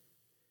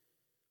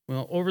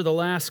Well, over the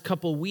last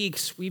couple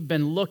weeks, we've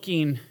been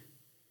looking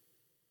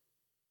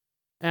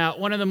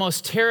at one of the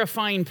most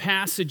terrifying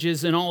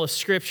passages in all of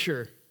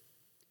Scripture,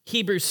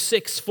 Hebrews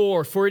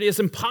 6:4. For it is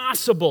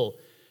impossible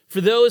for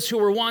those who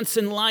were once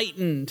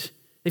enlightened,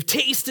 they've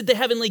tasted the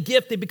heavenly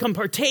gift, they've become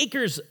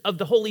partakers of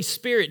the Holy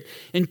Spirit,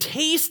 and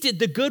tasted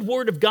the good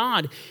word of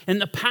God and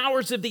the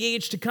powers of the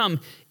age to come,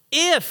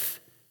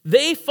 if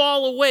they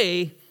fall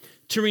away,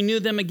 to renew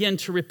them again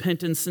to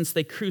repentance, since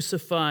they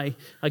crucify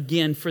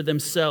again for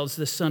themselves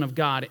the Son of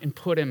God and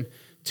put him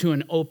to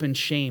an open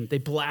shame. They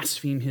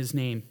blaspheme his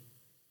name.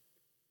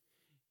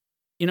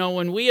 You know,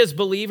 when we as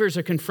believers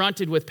are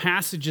confronted with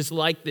passages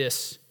like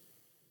this,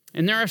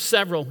 and there are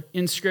several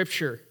in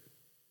Scripture,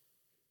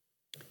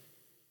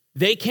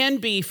 they can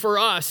be, for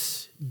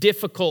us,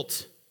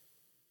 difficult.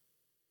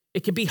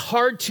 It can be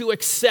hard to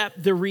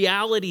accept the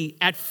reality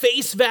at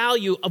face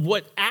value of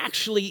what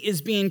actually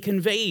is being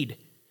conveyed.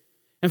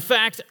 In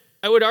fact,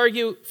 I would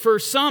argue for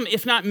some,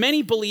 if not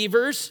many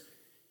believers,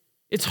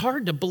 it's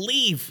hard to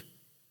believe.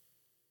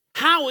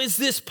 How is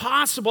this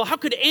possible? How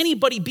could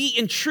anybody be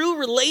in true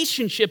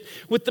relationship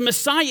with the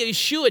Messiah,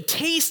 Yeshua,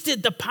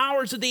 tasted the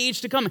powers of the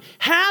age to come,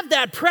 have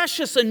that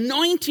precious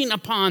anointing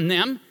upon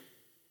them,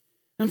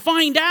 and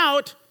find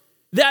out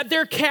that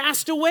they're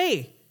cast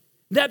away,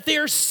 that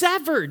they're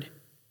severed?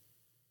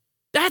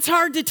 That's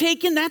hard to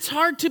take in. That's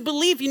hard to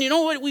believe. And you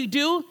know what we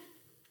do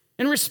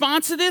in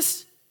response to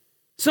this?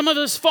 Some of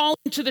us fall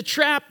into the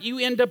trap. You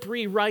end up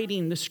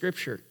rewriting the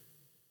Scripture.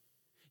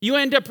 You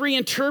end up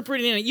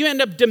reinterpreting it. You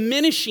end up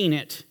diminishing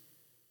it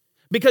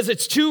because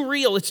it's too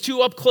real, it's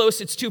too up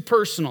close, it's too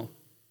personal.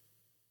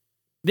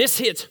 This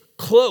hits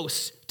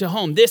close to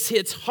home. This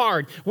hits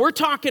hard. We're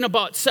talking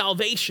about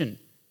salvation.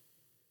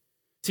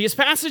 See, as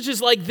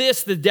passages like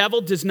this, the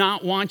devil does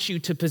not want you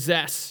to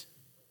possess.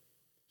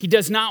 He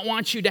does not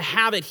want you to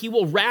have it. He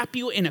will wrap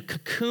you in a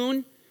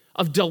cocoon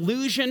of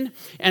delusion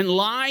and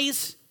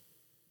lies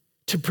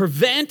to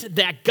prevent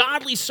that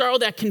godly sorrow,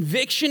 that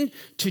conviction,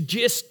 to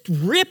just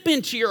rip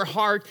into your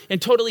heart and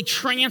totally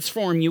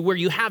transform you, where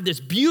you have this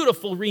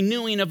beautiful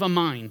renewing of a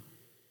mind,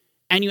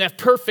 and you have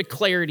perfect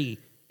clarity,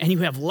 and you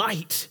have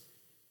light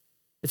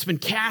that's been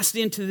cast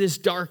into this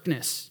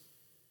darkness.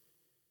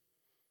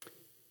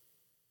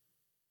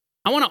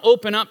 I want to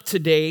open up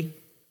today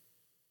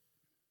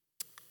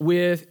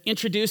with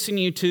introducing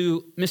you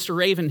to Mr.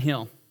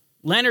 Ravenhill,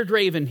 Leonard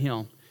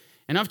Ravenhill.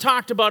 And I've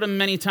talked about him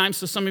many times,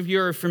 so some of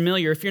you are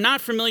familiar. If you're not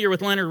familiar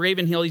with Leonard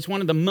Ravenhill, he's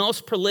one of the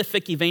most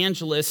prolific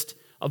evangelists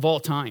of all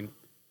time.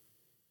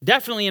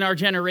 Definitely in our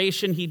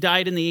generation. He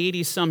died in the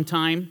 80s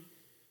sometime.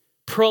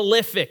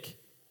 Prolific.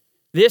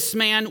 This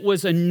man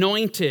was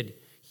anointed.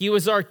 He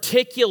was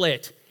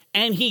articulate.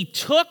 And he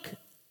took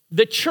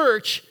the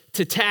church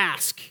to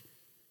task.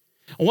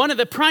 One of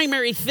the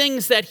primary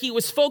things that he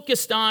was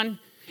focused on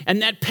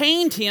and that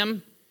pained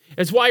him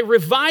is why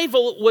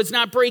revival was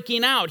not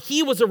breaking out.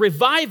 He was a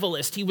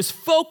revivalist. He was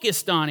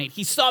focused on it.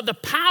 He saw the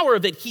power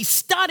of it. He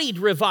studied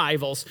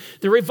revivals.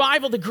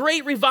 The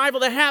great revival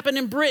that happened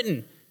in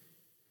Britain.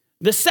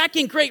 The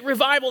second great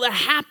revival that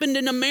happened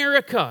in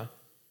America.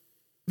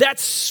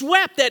 That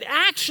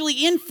actually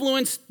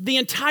influenced the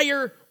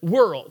entire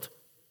world.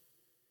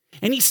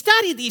 And he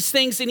studied these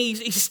things, and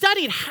he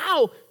studied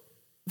how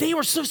they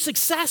were so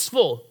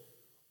successful.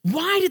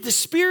 Why did the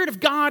Spirit of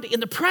God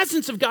and the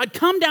presence of God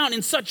come down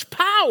in such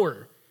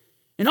power?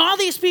 And all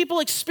these people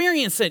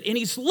experience it. And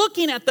he's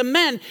looking at the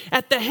men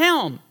at the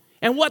helm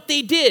and what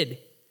they did.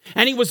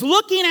 And he was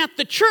looking at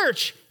the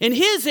church in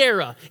his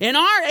era, in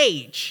our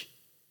age.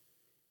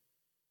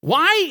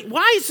 Why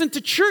isn't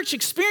the church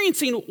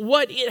experiencing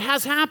what it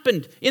has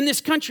happened in this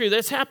country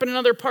that's happened in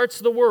other parts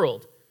of the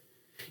world?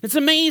 It's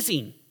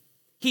amazing.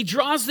 He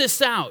draws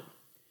this out.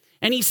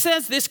 And he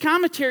says this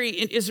commentary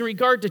is in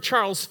regard to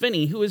Charles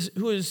Finney, who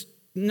is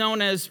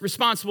known as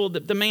responsible,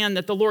 the man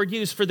that the Lord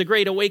used for the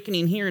Great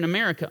Awakening here in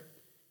America.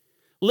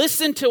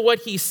 Listen to what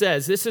he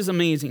says. This is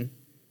amazing.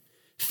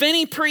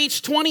 Finney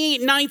preached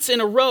 28 nights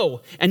in a row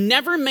and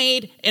never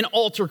made an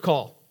altar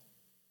call.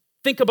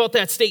 Think about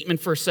that statement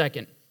for a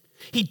second.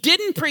 He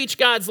didn't preach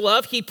God's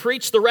love. He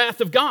preached the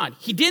wrath of God.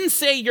 He didn't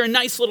say you're a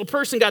nice little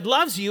person, God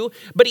loves you,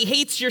 but he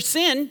hates your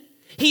sin.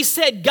 He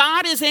said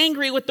God is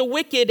angry with the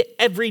wicked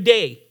every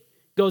day.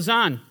 Goes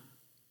on.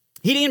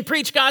 He didn't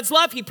preach God's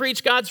love, he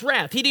preached God's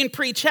wrath. He didn't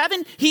preach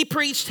heaven, he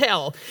preached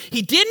hell.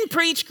 He didn't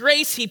preach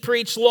grace, he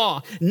preached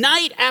law.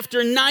 Night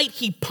after night,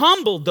 he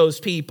pummeled those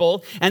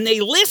people, and they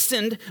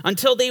listened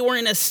until they were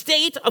in a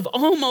state of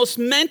almost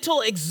mental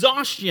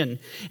exhaustion.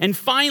 And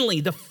finally,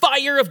 the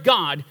fire of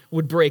God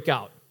would break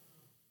out.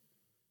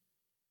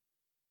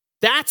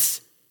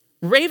 That's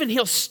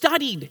Ravenhill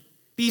studied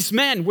these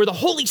men where the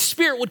Holy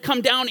Spirit would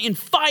come down in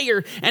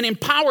fire and in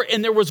power,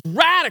 and there was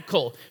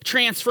radical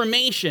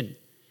transformation.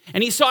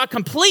 And he saw a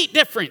complete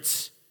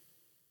difference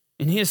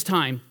in his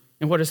time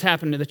and what has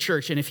happened to the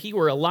church. And if he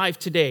were alive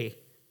today,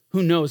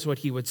 who knows what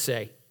he would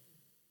say?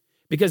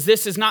 Because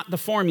this is not the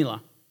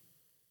formula.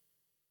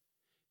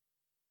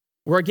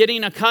 We're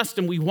getting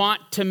accustomed. We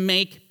want to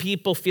make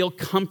people feel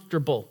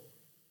comfortable.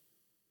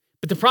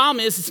 But the problem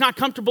is it's not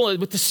comfortable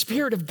with the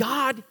Spirit of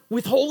God,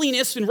 with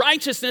holiness and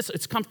righteousness.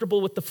 It's comfortable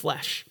with the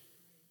flesh.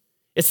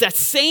 It's that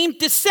same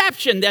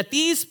deception that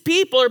these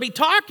people are being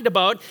talked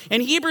about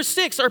in Hebrews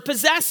 6 are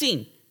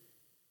possessing.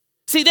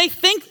 See, they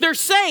think they're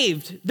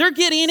saved. They're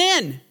getting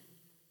in.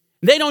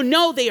 They don't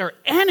know they are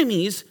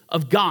enemies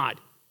of God.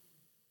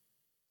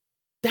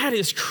 That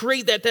is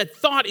crazy. That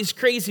thought is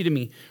crazy to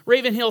me.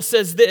 Ravenhill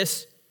says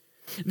this: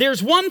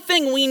 there's one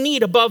thing we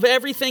need above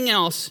everything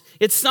else.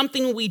 It's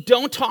something we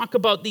don't talk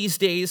about these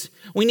days.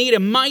 We need a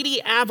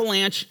mighty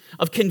avalanche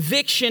of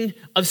conviction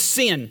of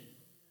sin.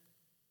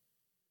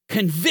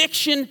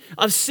 Conviction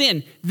of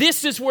sin.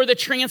 This is where the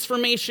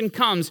transformation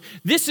comes.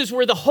 This is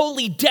where the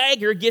holy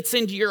dagger gets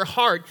into your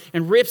heart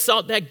and rips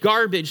out that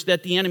garbage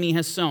that the enemy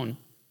has sown.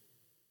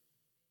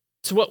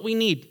 It's what we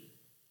need.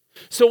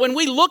 So when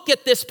we look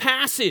at this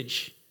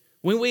passage,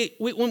 when we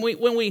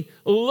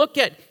look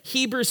at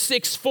Hebrews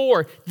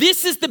 6:4,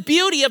 this is the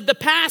beauty of the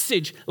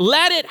passage.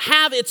 Let it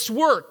have its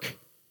work.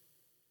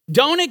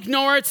 Don't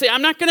ignore it. Say,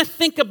 I'm not going to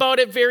think about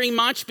it very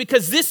much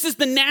because this is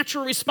the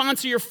natural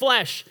response of your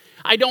flesh.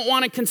 I don't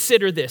want to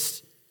consider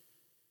this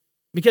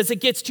because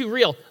it gets too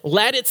real.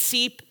 Let it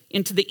seep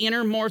into the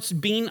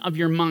innermost being of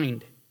your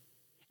mind.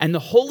 And the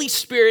Holy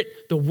Spirit,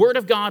 the Word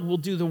of God, will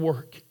do the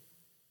work.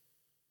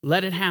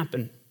 Let it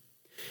happen.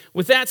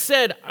 With that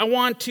said, I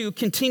want to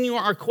continue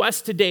our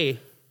quest today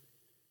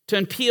to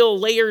unpeel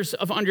layers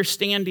of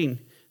understanding.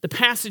 The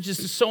passage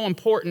is so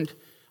important.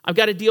 I've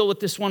got to deal with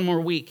this one more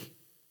week.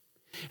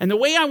 And the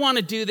way I want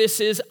to do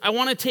this is I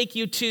want to take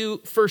you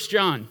to 1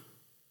 John.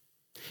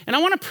 And I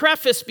want to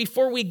preface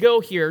before we go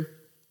here,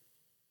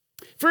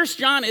 1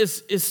 John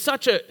is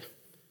such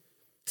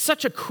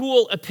a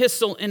cool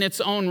epistle in its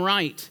own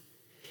right.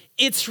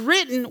 It's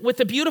written with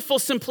a beautiful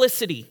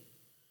simplicity.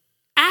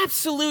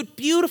 Absolute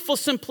beautiful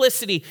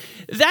simplicity.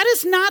 That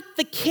is not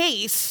the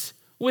case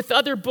with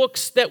other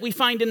books that we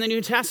find in the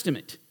New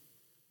Testament.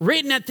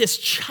 Written at this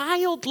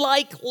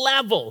childlike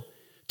level,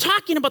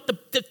 talking about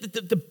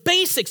the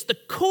basics, the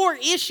core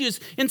issues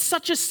in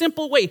such a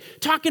simple way.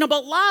 Talking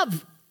about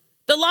love,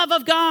 the love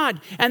of God,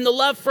 and the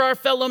love for our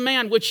fellow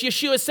man, which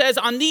Yeshua says,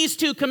 on these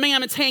two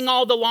commandments hang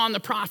all the law and the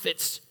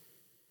prophets.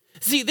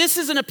 See, this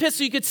is an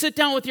epistle you could sit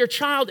down with your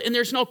child and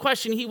there's no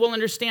question he will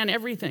understand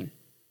everything.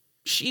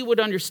 She would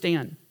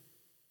understand.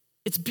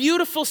 It's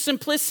beautiful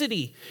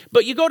simplicity.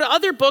 But you go to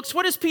other books,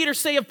 what does Peter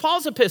say of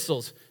Paul's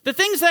epistles? The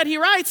things that he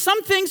writes,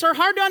 some things are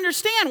hard to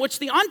understand, which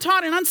the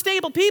untaught and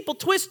unstable people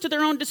twist to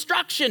their own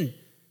destruction,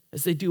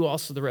 as they do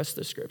also the rest of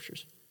the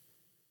scriptures.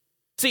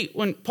 See,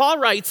 when Paul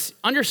writes,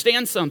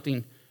 understand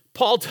something,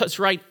 Paul does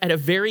write at a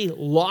very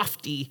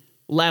lofty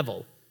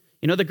level.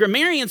 You know, the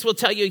grammarians will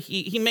tell you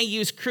he may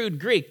use crude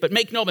Greek, but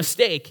make no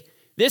mistake,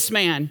 this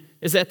man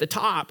is at the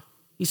top.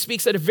 He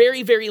speaks at a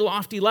very, very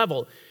lofty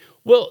level.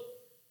 Well,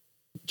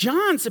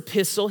 John's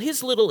epistle,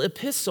 his little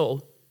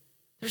epistle,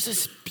 there's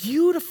this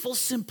beautiful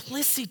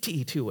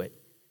simplicity to it.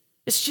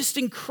 It's just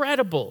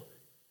incredible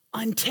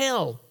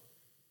until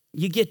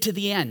you get to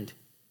the end.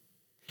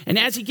 And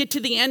as you get to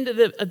the end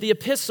of the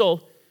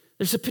epistle,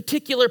 there's a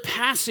particular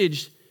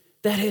passage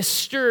that has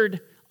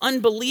stirred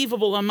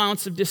unbelievable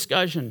amounts of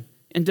discussion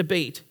and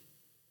debate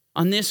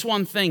on this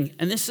one thing.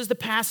 And this is the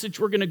passage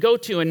we're going to go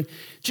to. And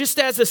just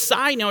as a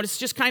side note, it's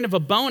just kind of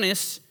a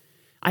bonus.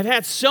 I've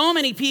had so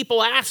many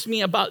people ask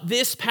me about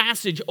this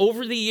passage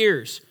over the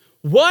years.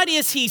 What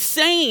is he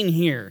saying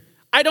here?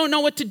 I don't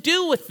know what to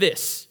do with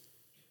this.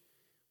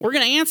 We're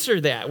going to answer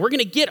that. We're going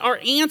to get our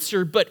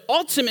answer, but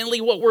ultimately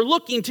what we're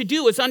looking to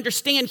do is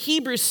understand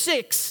Hebrews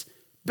 6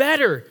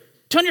 better,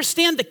 to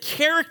understand the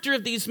character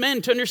of these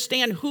men, to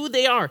understand who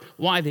they are,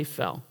 why they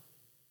fell,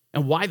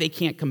 and why they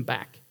can't come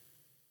back.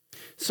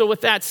 So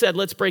with that said,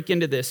 let's break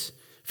into this.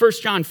 1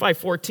 John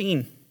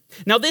 5:14.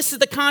 Now this is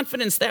the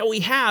confidence that we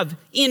have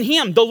in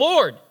him, the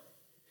Lord,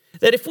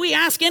 that if we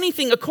ask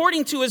anything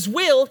according to his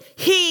will,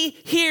 he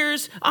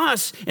hears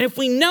us. And if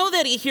we know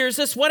that he hears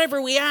us, whatever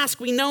we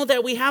ask, we know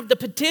that we have the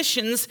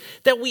petitions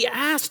that we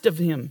asked of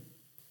him.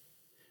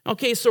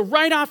 Okay, so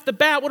right off the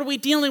bat, what are we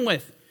dealing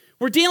with?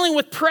 We're dealing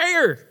with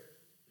prayer.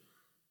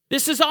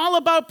 This is all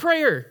about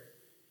prayer.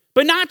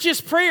 But not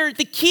just prayer,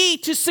 the key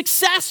to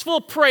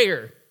successful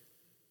prayer.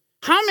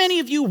 How many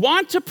of you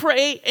want to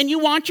pray and you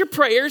want your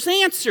prayers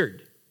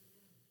answered?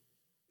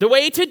 The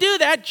way to do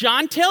that,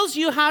 John tells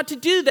you how to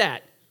do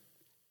that.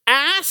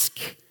 Ask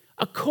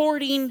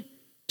according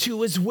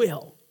to his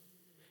will.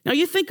 Now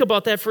you think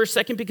about that for a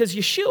second, because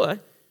Yeshua,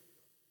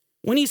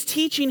 when he's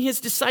teaching his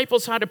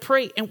disciples how to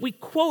pray, and we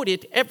quote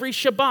it every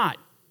Shabbat,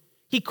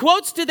 he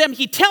quotes to them,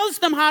 he tells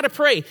them how to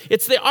pray.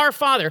 It's the Our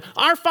Father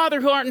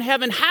who art in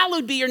heaven,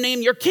 hallowed be your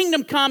name, your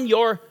kingdom come,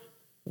 your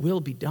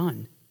will be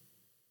done.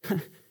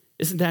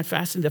 Isn't that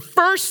fascinating? The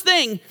first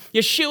thing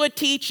Yeshua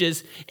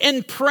teaches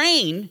in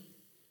praying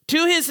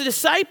to his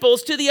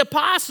disciples, to the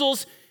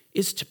apostles,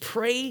 is to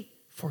pray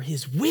for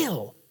his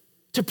will,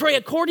 to pray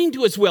according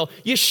to his will.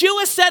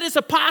 Yeshua set his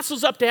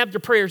apostles up to have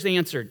their prayers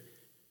answered,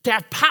 to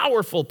have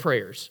powerful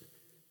prayers,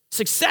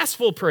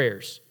 successful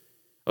prayers.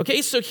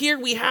 Okay, so here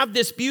we have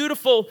this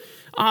beautiful,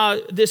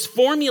 this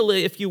formula,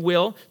 if you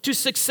will, to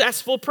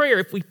successful prayer.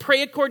 If we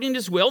pray according to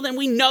his will, then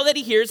we know that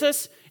he hears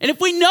us. And if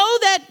we know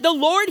that the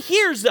Lord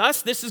hears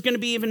us, this is going to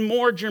be even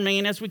more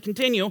germane as we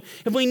continue.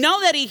 If we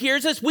know that he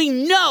hears us, we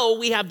know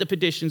we have the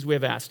petitions we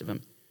have asked of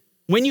him.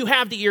 When you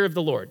have the ear of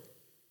the Lord.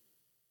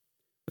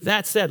 With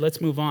that said,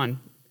 let's move on.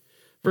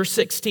 Verse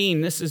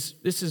 16, this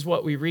is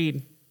what we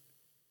read.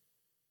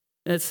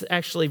 That's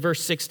actually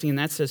verse 16.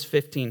 That says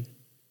 15.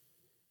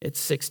 It's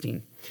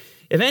 16.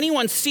 If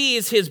anyone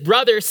sees his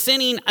brother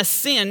sinning a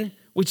sin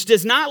which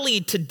does not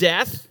lead to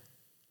death,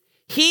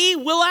 he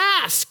will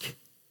ask,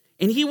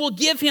 and he will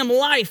give him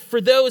life for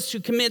those who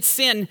commit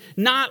sin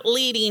not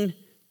leading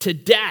to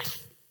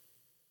death.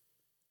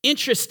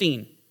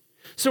 Interesting.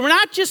 So we're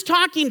not just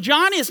talking,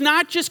 John is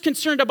not just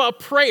concerned about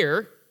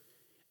prayer,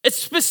 a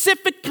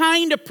specific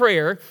kind of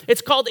prayer.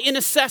 It's called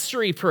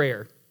intercessory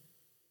prayer.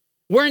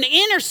 Where an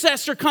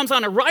intercessor comes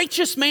on a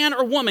righteous man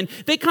or woman,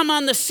 they come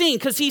on the scene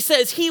because he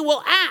says he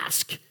will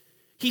ask.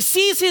 He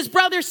sees his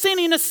brother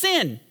sinning a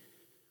sin.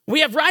 We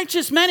have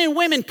righteous men and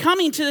women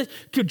coming to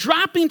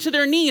dropping to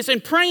their knees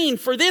and praying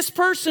for this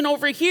person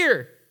over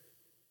here.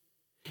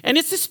 And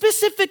it's a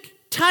specific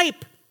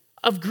type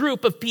of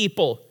group of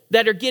people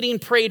that are getting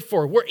prayed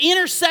for, where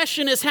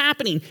intercession is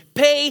happening.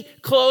 Pay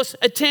close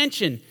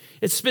attention.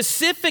 It's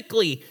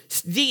specifically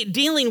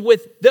dealing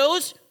with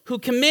those who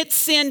commit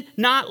sin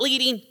not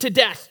leading to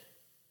death.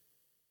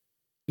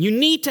 You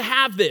need to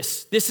have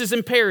this. This is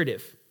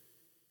imperative.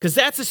 Because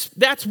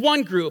that's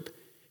one group.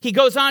 He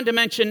goes on to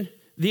mention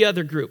the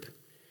other group.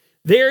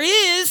 There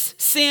is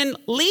sin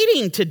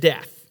leading to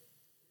death.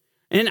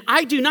 And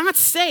I do not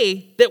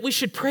say that we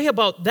should pray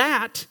about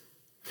that.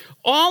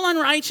 All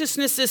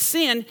unrighteousness is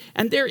sin,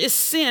 and there is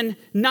sin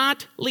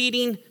not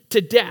leading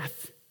to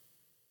death.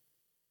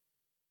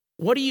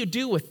 What do you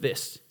do with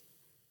this?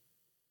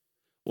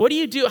 What do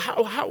you do?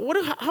 How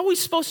are we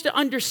supposed to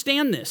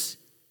understand this?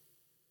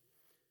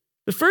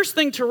 The first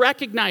thing to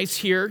recognize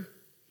here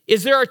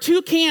is there are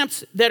two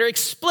camps that are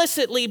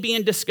explicitly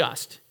being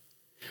discussed.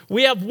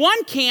 We have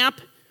one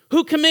camp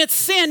who commits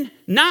sin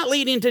not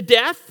leading to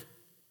death.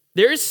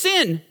 There is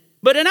sin,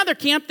 but another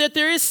camp that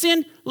there is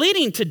sin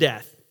leading to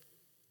death.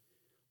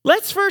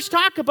 Let's first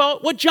talk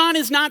about what John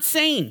is not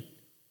saying.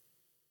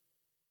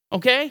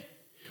 Okay?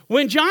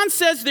 When John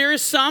says there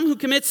is some who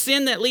commit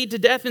sin that lead to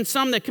death and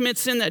some that commit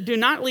sin that do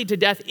not lead to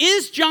death,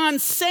 is John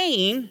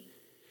saying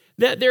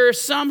that there are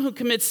some who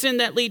commit sin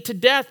that lead to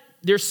death?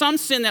 There's some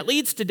sin that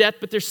leads to death,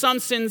 but there's some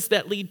sins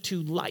that lead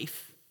to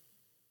life.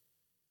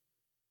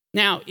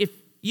 Now, if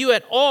you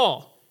at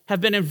all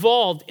have been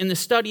involved in the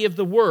study of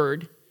the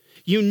Word,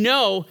 you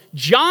know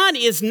John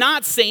is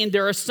not saying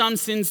there are some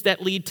sins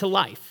that lead to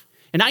life.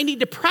 And I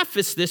need to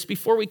preface this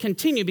before we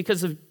continue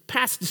because of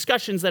past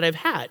discussions that I've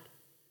had.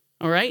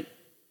 All right?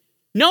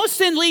 No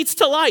sin leads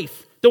to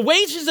life. The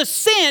wages of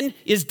sin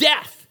is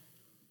death.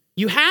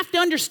 You have to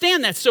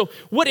understand that. So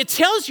what it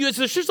tells you is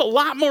there's just a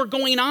lot more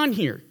going on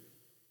here.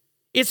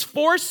 It's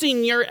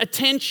forcing your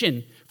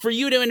attention for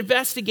you to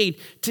investigate,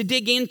 to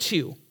dig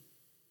into.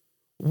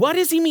 What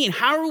does he mean?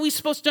 How are we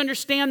supposed to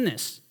understand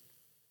this?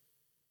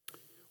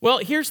 Well,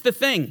 here's the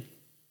thing.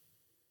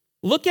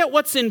 Look at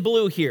what's in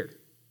blue here,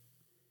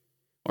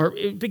 or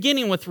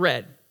beginning with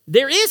red.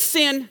 There is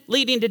sin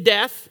leading to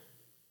death.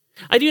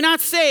 I do not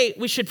say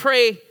we should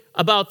pray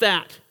about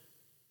that.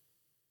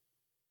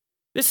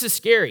 This is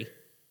scary.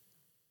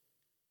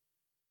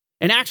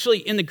 And actually,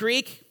 in the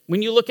Greek,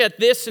 when you look at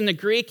this in the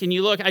Greek and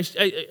you look, I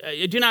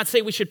do not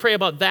say we should pray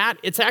about that.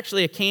 It's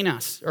actually a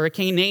kanos or a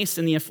kanes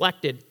in the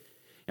inflected.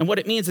 And what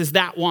it means is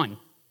that one.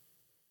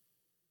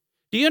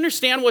 Do you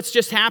understand what's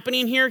just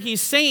happening here?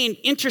 He's saying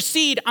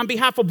intercede on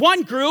behalf of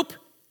one group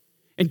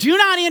and do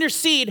not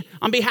intercede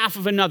on behalf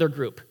of another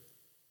group.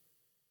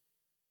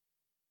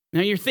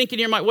 Now you're thinking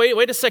in your mind,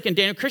 wait a second,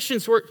 Daniel,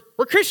 Christians, we're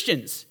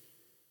Christians.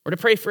 We're to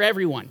pray for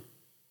everyone.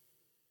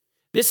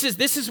 This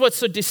is what's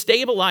so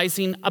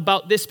destabilizing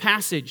about this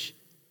passage.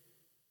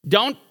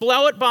 Don't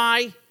blow it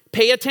by,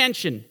 pay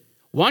attention.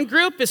 One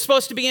group is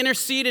supposed to be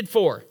interceded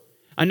for.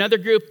 Another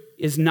group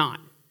is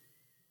not.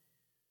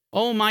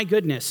 Oh my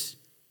goodness.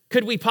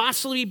 Could we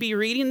possibly be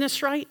reading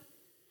this right?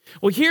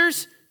 Well,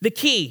 here's the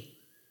key.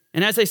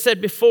 And as I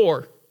said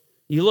before,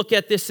 you look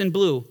at this in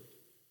blue.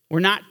 We're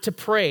not to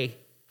pray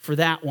for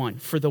that one,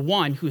 for the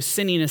one who is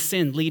sinning a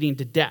sin leading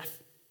to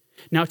death.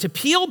 Now, to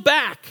peel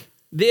back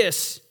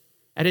this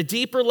at a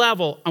deeper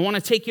level, I want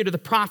to take you to the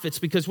prophets,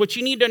 because what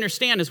you need to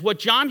understand is what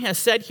John has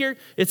said here,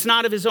 it's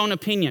not of his own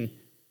opinion.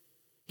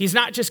 He's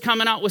not just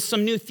coming out with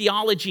some new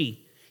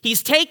theology.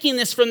 He's taking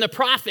this from the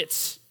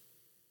prophets.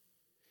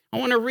 I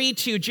want to read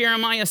to you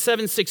Jeremiah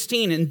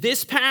 7:16, and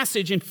this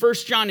passage in 1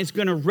 John is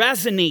going to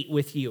resonate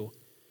with you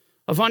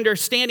of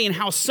understanding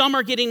how some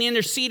are getting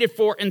interceded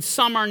for and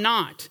some are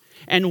not,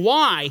 and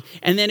why,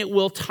 and then it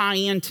will tie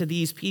into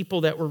these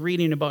people that we're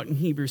reading about in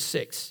Hebrews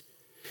 6.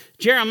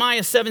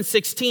 Jeremiah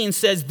 7:16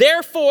 says,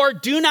 "Therefore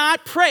do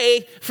not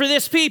pray for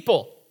this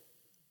people.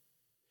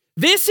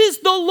 This is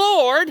the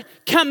Lord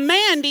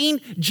commanding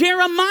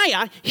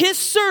Jeremiah, his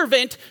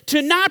servant,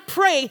 to not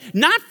pray,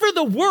 not for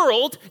the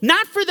world,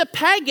 not for the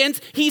pagans.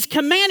 He's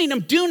commanding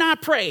them, do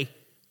not pray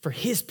for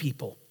his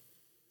people.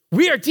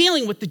 We are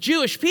dealing with the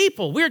Jewish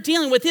people. We are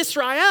dealing with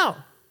Israel.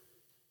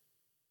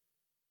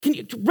 Can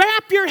you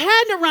wrap your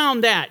head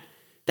around that?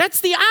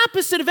 That's the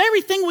opposite of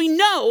everything we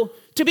know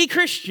to be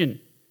Christian.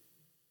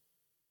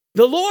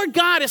 The Lord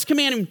God is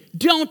commanding,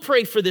 don't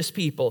pray for this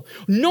people,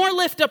 nor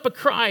lift up a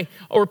cry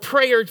or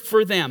prayer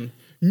for them,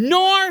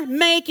 nor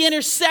make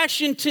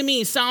intercession to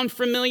me. Sound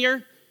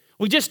familiar?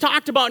 We just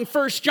talked about in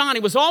 1 John,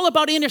 it was all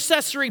about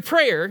intercessory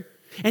prayer.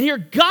 And here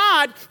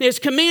God is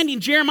commanding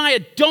Jeremiah,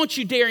 don't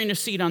you dare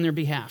intercede on their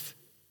behalf.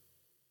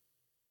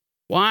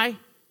 Why?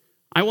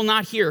 I will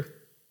not hear.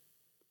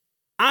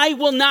 I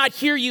will not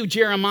hear you,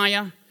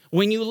 Jeremiah,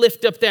 when you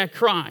lift up that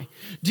cry.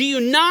 Do you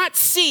not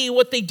see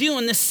what they do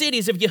in the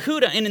cities of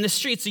Yehuda and in the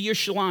streets of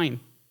Yerushalayim?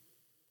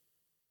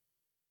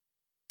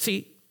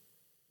 See,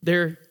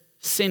 they're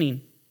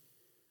sinning.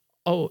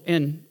 Oh,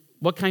 and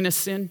what kind of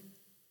sin?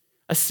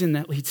 A sin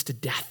that leads to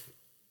death.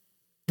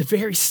 The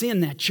very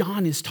sin that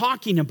John is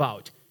talking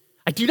about.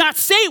 I do not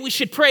say we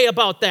should pray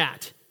about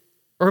that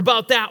or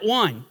about that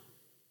one.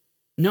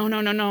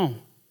 No.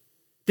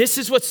 This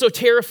is what's so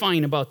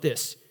terrifying about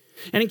this.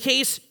 And in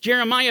case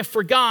Jeremiah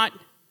forgot,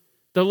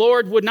 the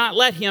Lord would not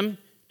let him,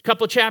 a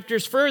couple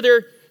chapters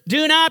further,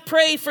 do not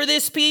pray for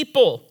this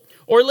people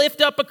or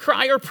lift up a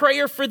cry or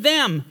prayer for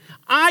them.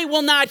 I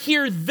will not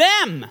hear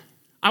them.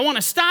 I want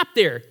to stop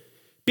there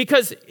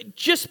because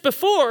just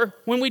before,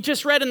 when we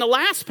just read in the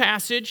last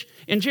passage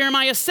in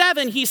Jeremiah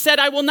 7, he said,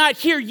 I will not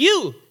hear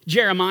you,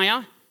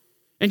 Jeremiah.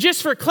 And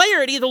just for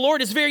clarity, the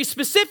Lord is very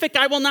specific.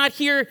 I will not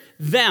hear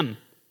them.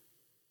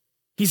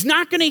 He's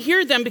not going to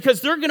hear them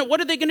because what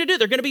are they going to do?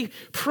 They're going to be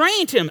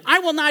praying to him. I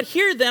will not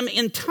hear them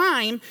in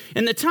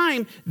the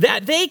time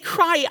that they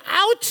cry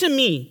out to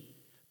me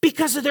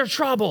because of their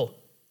trouble.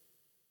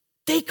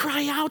 They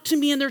cry out to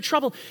me in their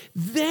trouble.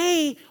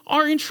 They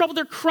are in trouble.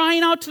 They're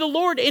crying out to the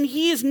Lord, and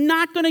he is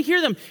not going to hear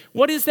them.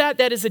 What is that?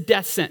 That is a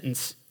death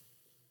sentence.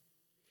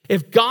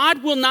 If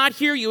God will not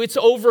hear you, it's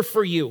over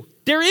for you.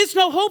 There is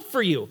no hope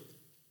for you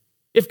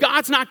if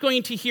God's not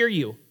going to hear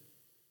you.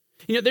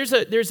 You know,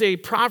 there's a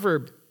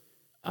proverb,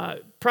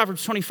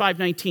 Proverbs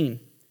 25:19.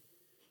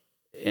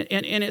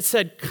 And it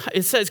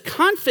says,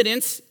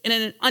 confidence in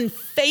an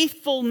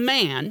unfaithful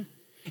man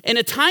in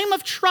a time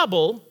of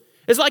trouble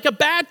is like a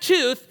bad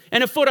tooth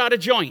and a foot out of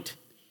joint.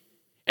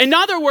 In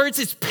other words,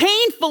 it's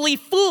painfully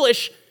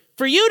foolish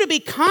for you to be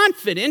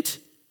confident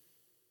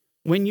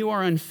when you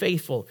are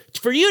unfaithful.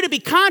 For you to be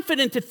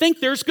confident to think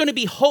there's going to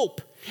be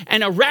hope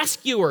and a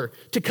rescuer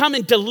to come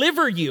and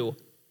deliver you.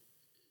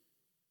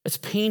 It's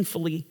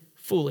painfully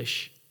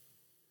foolish.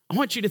 I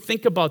want you to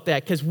think about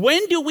that, because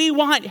when do we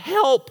want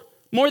help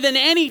more than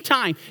any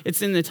time?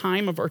 It's in the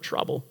time of our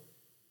trouble.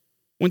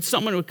 When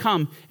someone would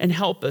come and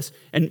help us,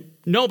 and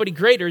nobody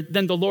greater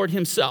than the Lord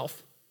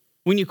himself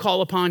when you call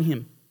upon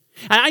him.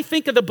 And I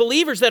think of the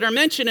believers that are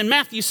mentioned in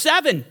Matthew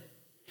 7.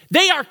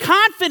 They are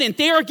confident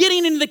they are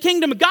getting into the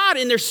kingdom of God,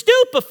 and they're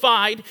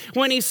stupefied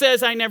when he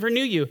says, I never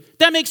knew you.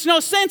 That makes no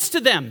sense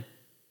to them.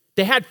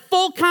 They had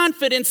full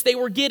confidence they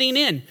were getting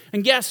in.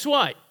 And guess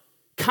what?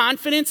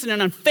 Confidence in an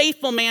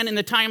unfaithful man in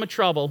the time of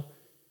trouble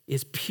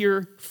is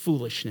pure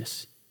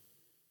foolishness.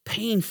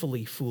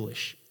 Painfully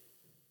foolish.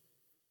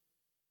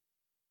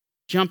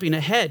 Jumping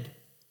ahead,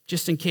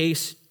 just in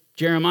case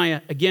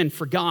Jeremiah again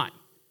forgot.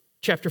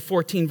 Chapter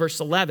 14, verse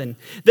 11.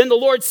 Then the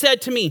Lord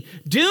said to me,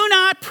 do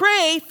not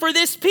pray for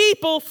this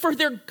people for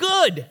their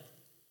good.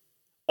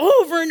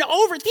 Over and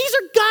over. These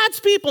are God's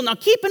people. Now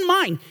keep in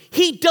mind,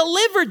 he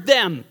delivered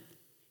them.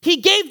 He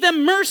gave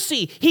them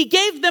mercy. He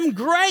gave them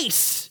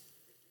grace.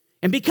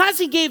 And because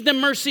he gave them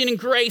mercy and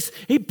grace,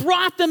 he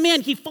brought them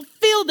in. He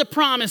fulfilled the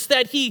promise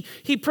that he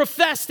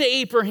professed to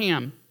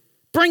Abraham,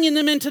 bringing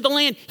them into the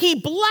land. He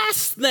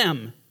blessed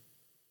them.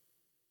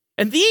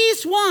 And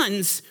these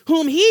ones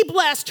whom he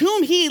blessed,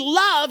 whom he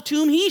loved,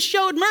 whom he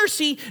showed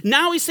mercy,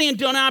 now he's saying,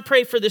 do not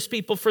pray for this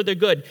people for their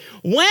good.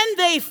 When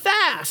they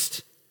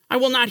fast, I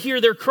will not hear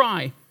their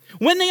cry.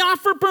 When they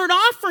offer burnt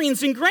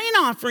offerings and grain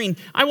offering,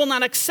 I will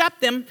not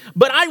accept them,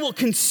 but I will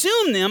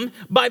consume them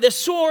by the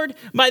sword,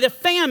 by the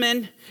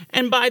famine,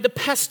 and by the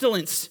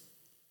pestilence.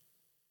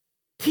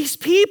 These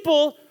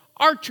people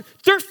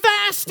they're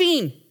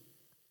fasting.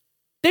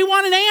 They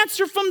want an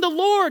answer from the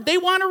Lord. They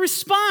want a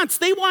response.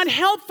 They want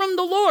help from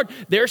the Lord.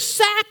 They're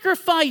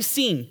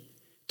sacrificing.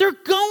 They're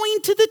going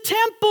to the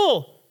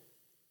temple.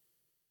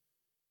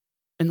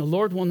 And the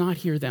Lord will not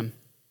hear them.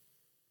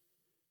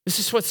 This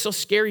is what's so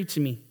scary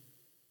to me.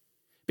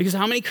 Because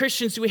how many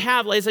Christians do we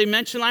have, as I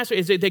mentioned last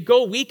week, is they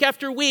go week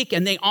after week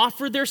and they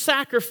offer their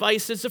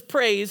sacrifices of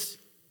praise.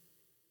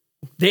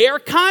 They are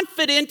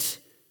confident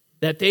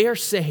that they are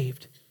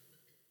saved,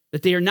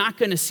 that they are not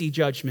going to see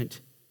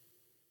judgment,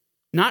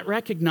 not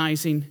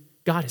recognizing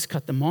God has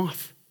cut them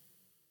off.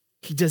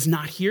 He does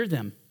not hear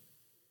them.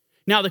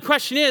 Now the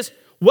question is,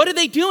 what are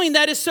they doing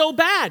that is so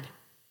bad?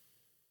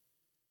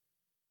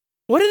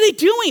 What are they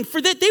doing?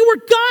 For that they were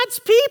God's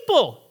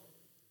people.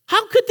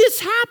 How could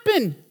this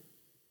happen?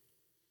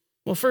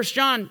 Well, 1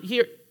 John,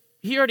 he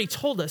already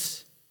told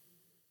us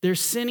they're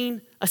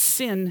sinning a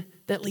sin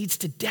that leads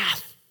to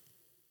death.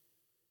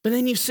 But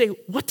then you say,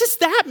 what does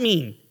that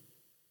mean?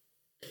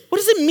 What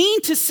does it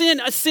mean to sin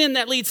a sin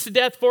that leads to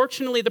death?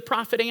 Fortunately, the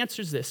prophet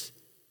answers this.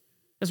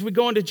 As we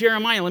go into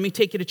Jeremiah, let me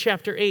take you to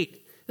chapter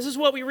 8. This is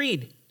what we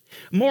read.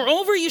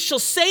 Moreover, you shall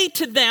say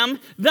to them,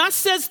 thus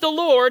says the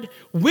Lord,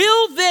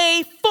 will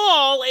they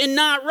fall and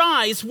not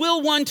rise?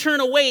 Will one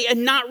turn away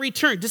and not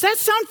return? Does that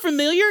sound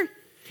familiar?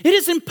 It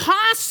is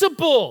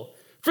impossible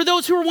for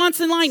those who were once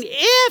in line,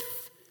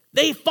 if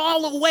they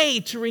fall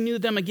away, to renew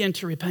them again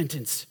to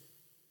repentance.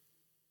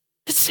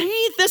 The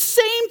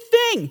same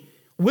thing.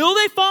 Will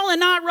they fall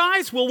and not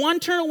rise? Will one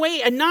turn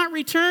away and not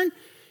return?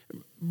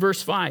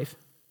 Verse 5.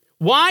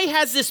 Why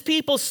has this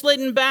people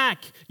slidden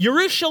back?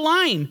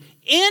 Jerusalem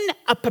in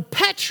a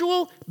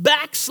perpetual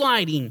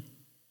backsliding.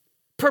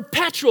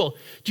 Perpetual.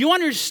 Do you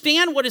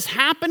understand what is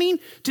happening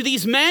to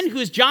these men who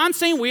is John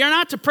saying we are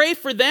not to pray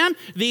for them?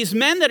 These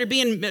men that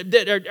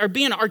are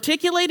being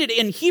articulated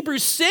in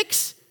Hebrews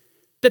 6,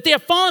 that they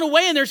have fallen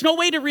away and there's no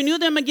way to renew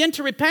them again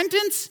to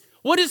repentance?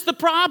 What is the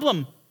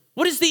problem?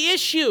 What is the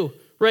issue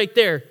right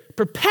there?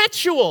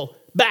 Perpetual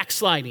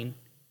backsliding.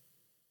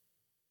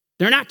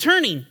 They're not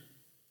turning.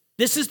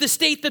 This is the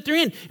state that they're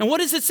in. And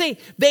what does it say?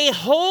 They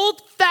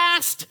hold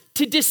fast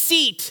to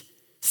deceit.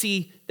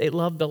 See, they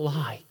love the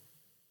lie.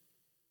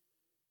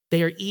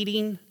 They are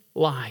eating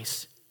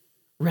lies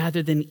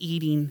rather than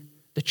eating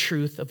the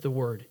truth of the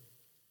word.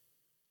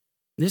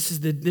 This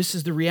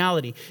is the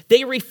reality.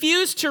 They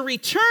refuse to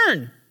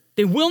return.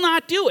 They will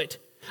not do it.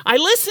 I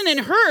listened and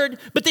heard,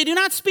 but they do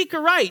not speak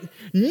aright.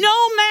 No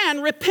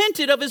man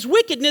repented of his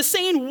wickedness,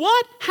 saying,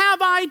 what have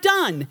I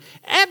done?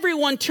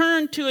 Everyone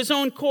turned to his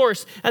own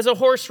course as a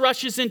horse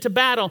rushes into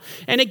battle.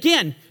 And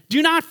again,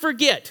 do not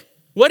forget,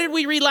 what did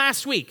we read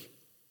last week?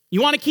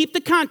 You want to keep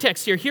the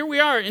context here. Here we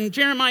are in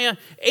Jeremiah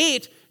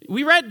 8.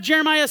 We read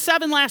Jeremiah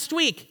 7 last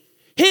week.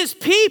 His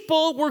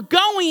people were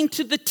going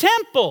to the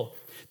temple.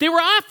 They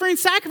were offering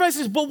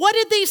sacrifices, but what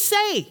did they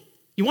say?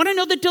 You want to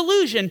know the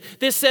delusion?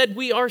 They said,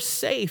 we are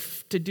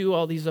safe to do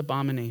all these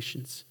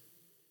abominations.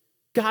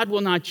 God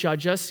will not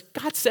judge us.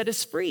 God set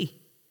us free.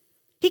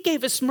 He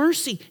gave us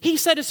mercy. He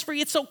set us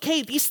free. It's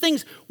okay. These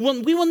things,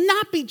 we will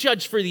not be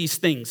judged for these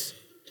things.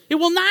 It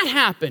will not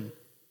happen.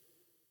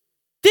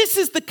 This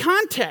is the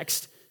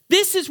context.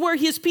 This is where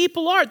his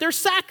people are. They're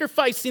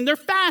sacrificing. They're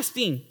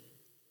fasting.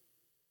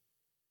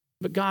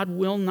 But God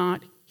will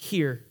not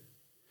hear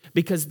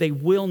because they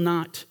will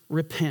not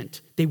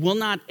repent. They will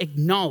not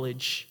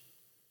acknowledge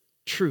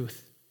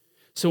truth.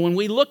 So when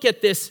we look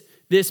at this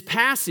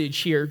passage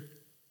here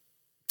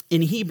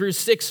in Hebrews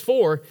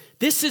 6:4,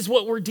 this is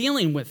what we're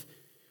dealing with.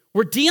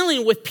 We're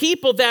dealing with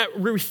people that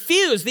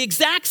refuse, the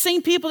exact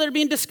same people that are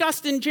being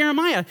discussed in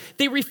Jeremiah.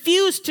 They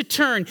refuse to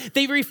turn.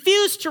 They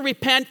refuse to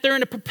repent. They're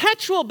in a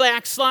perpetual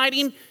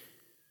backsliding.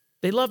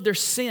 They love their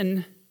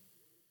sin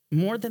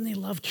more than they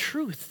love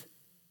truth.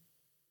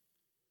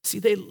 See,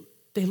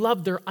 they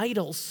love their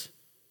idols.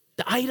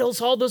 The idols,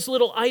 all those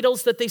little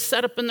idols that they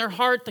set up in their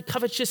heart, the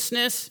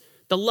covetousness,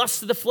 the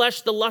lust of the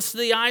flesh, the lust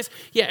of the eyes.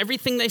 Yeah,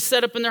 everything they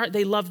set up in their heart,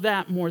 they love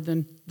that more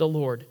than the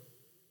Lord.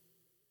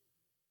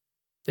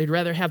 They'd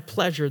rather have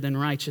pleasure than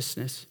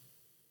righteousness.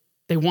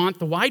 They want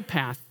the wide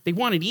path. They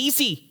want it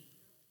easy.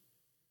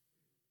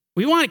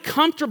 We want it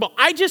comfortable.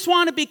 I just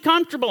want to be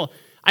comfortable.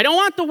 I don't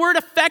want the word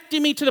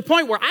affecting me to the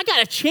point where I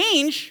got to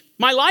change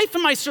my life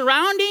and my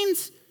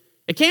surroundings.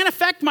 It can't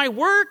affect my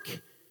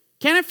work.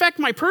 Can't affect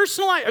my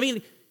personal life. I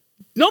mean,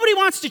 nobody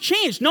wants to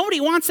change.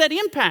 Nobody wants that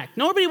impact.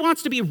 Nobody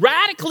wants to be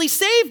radically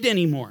saved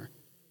anymore.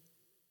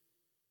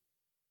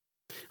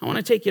 I want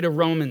to take you to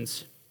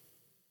Romans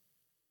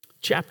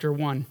chapter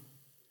 1.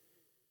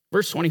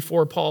 Verse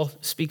 24, Paul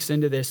speaks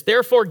into this.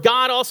 Therefore,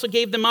 God also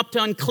gave them up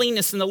to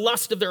uncleanness in the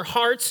lust of their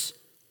hearts,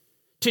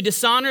 to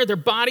dishonor their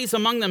bodies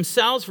among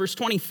themselves. Verse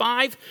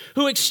 25,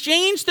 who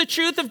exchanged the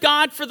truth of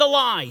God for the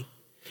lie,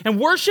 and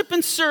worship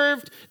and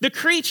served the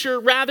creature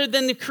rather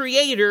than the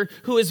Creator,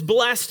 who is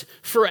blessed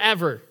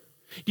forever.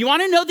 Do you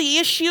want to know the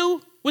issue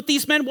with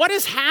these men? What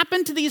has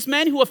happened to these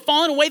men who have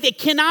fallen away? They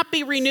cannot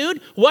be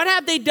renewed. What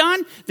have they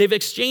done? They've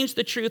exchanged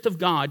the truth of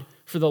God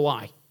for the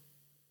lie.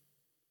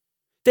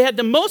 They had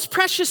the most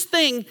precious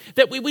thing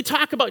that we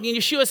talk about. And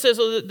Yeshua says,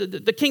 oh,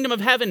 the kingdom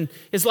of heaven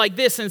is like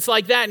this and it's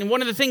like that. And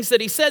one of the things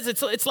that he says,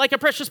 it's like a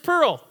precious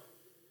pearl.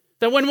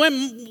 That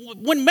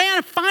when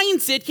man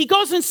finds it, he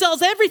goes and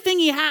sells everything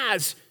he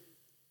has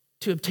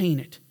to obtain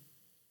it.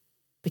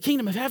 The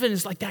kingdom of heaven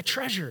is like that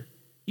treasure.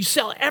 You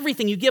sell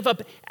everything. You give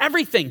up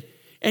everything.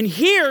 And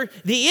here,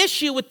 the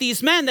issue with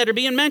these men that are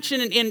being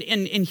mentioned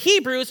in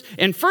Hebrews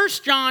and 1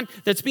 John,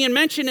 that's being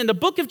mentioned in the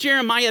book of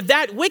Jeremiah,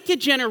 that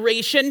wicked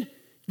generation,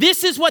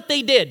 this is what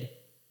they did.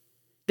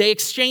 They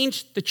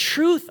exchanged the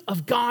truth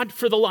of God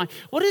for the lie.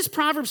 What does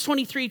Proverbs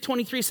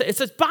 23:23 say? It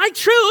says, buy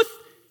truth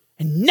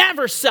and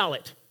never sell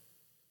it.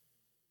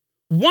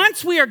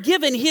 Once we are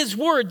given his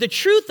word, the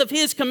truth of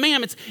his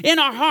commandments in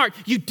our heart,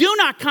 you do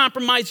not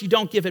compromise, you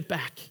don't give it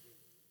back.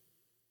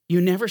 You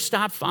never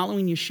stop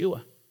following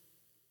Yeshua.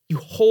 You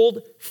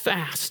hold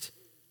fast.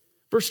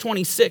 Verse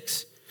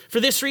 26, for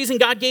this reason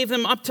God gave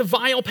them up to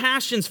vile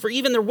passions, for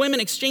even their women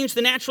exchanged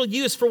the natural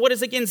use for what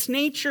is against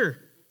nature.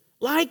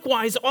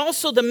 Likewise,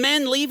 also the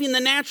men, leaving the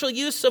natural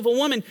use of a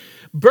woman,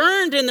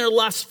 burned in their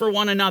lust for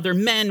one another,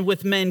 men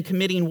with men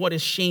committing what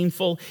is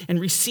shameful and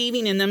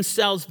receiving in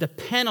themselves the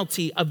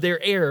penalty of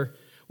their error,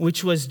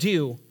 which was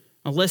due.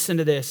 Now listen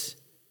to this.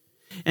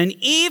 And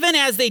even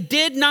as they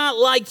did not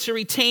like to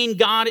retain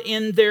God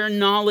in their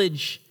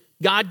knowledge,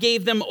 God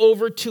gave them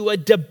over to a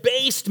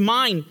debased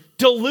mind,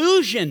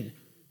 delusion.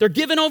 They're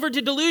given over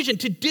to delusion,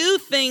 to do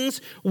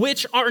things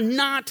which are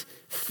not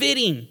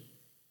fitting.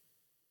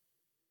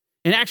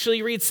 And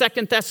actually read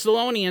 2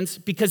 Thessalonians,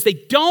 because they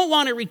don't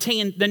want to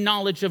retain the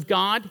knowledge of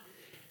God,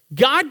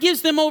 God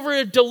gives them over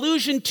a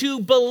delusion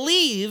to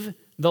believe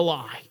the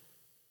lie.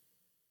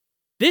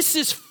 This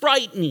is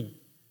frightening.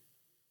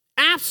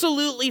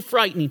 Absolutely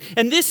frightening.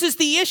 And this is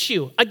the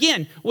issue,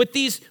 again, with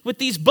these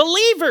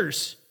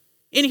believers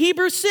in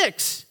Hebrews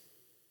 6.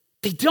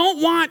 They don't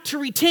want to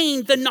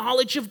retain the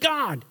knowledge of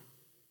God.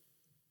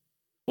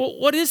 Well,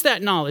 what is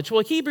that knowledge?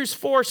 Well, Hebrews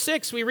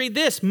 4:6, we read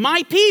this,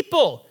 my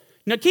people.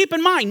 Now keep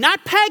in mind,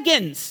 not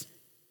pagans,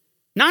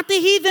 not the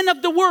heathen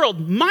of the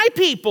world, my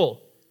people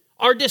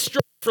are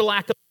destroyed for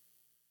lack of,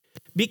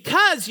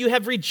 because you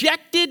have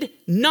rejected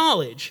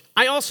knowledge.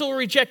 I also will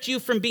reject you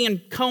from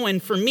being Cohen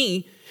for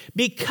me.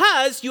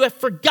 Because you have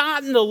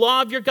forgotten the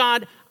law of your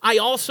God, I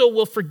also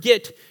will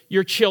forget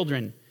your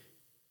children.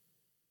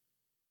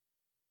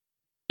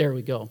 There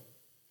we go.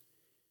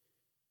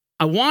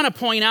 I want to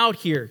point out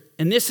here,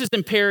 and this is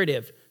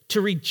imperative,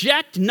 to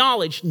reject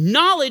knowledge.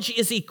 Knowledge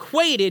is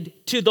equated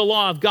to the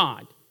law of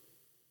God.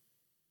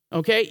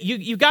 Okay?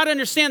 You got to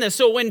understand this.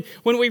 So when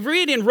we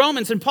read in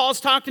Romans, and Paul's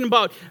talking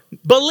about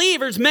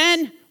believers,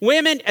 men,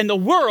 women, and the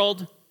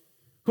world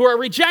who are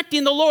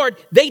rejecting the Lord,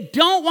 they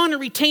don't want to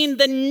retain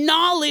the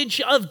knowledge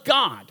of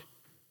God.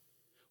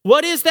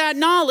 What is that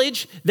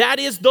knowledge? That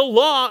is the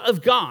law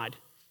of God.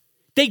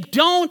 They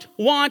don't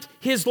want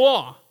his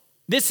law.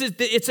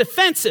 It's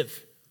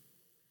offensive.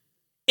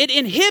 It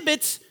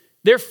inhibits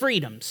their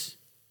freedoms.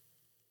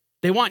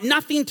 They want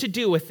nothing to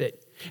do with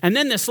it. And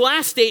then this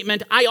last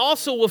statement, I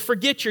also will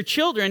forget your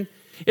children.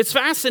 It's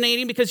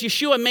fascinating because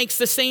Yeshua makes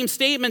the same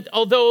statement,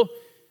 although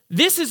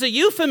this is a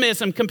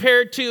euphemism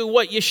compared to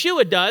what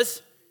Yeshua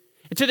does.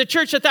 And to the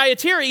church at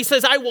Thyatira, he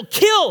says, I will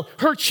kill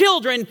her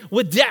children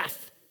with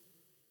death.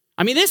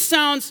 I mean, this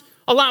sounds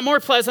a lot more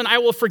pleasant, I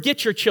will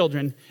forget your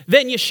children,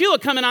 than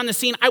Yeshua coming on the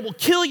scene, I will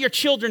kill your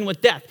children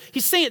with death.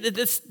 He's saying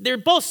that they're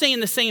both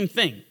saying the same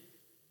thing.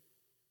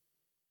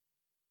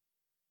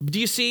 Do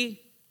you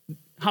see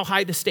how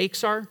high the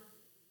stakes are?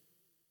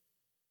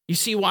 You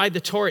see why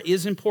the Torah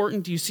is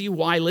important? Do you see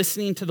why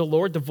listening to the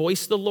Lord, the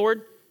voice of the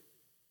Lord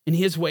in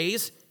his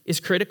ways is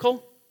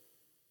critical?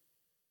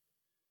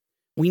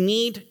 We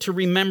need to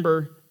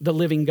remember the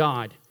living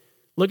God.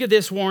 Look at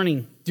this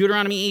warning,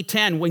 Deuteronomy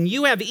 8:10. When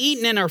you have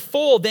eaten and are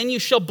full, then you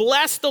shall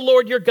bless the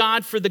Lord your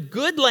God for the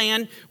good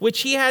land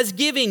which he has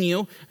given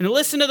you. And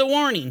listen to the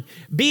warning.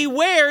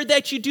 Beware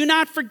that you do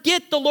not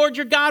forget the Lord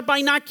your God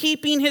by not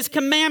keeping his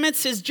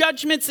commandments, his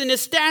judgments, and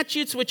his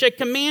statutes, which I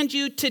command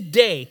you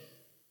today.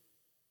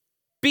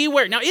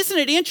 Beware. Now, isn't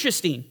it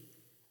interesting?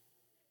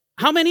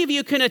 How many of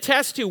you can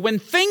attest to when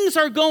things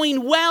are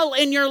going well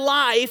in your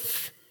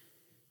life,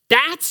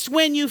 that's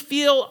when you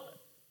feel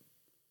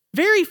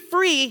very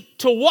free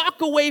to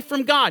walk away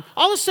from God.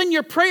 All of a sudden,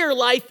 your prayer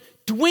life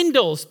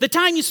dwindles. The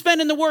time you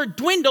spend in the Word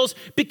dwindles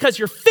because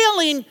you're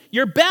filling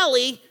your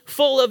belly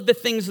full of the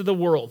things of the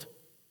world.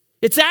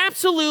 It's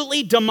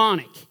absolutely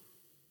demonic.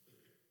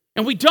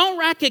 And we don't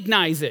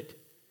recognize it.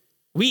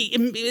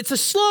 It's a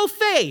slow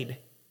fade.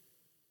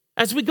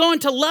 As we go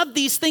into love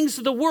these things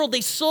of the world,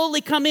 they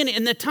slowly come in,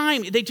 and the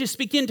time, they just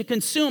begin to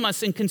consume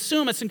us. And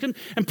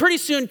pretty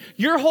soon,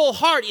 your whole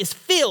heart is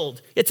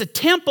filled. It's a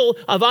temple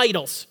of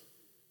idols,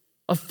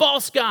 of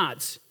false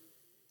gods.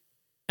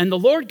 And the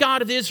Lord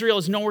God of Israel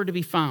is nowhere to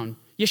be found.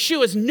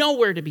 Yeshua is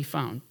nowhere to be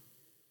found.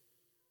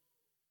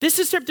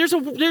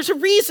 There's a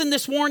reason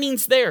this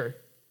warning's there.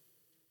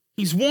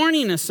 He's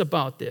warning us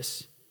about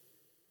this.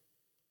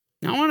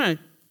 Now I want to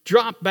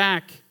drop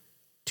back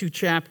 2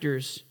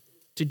 chapters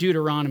to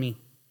Deuteronomy.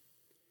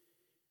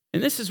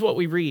 And this is what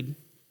we read.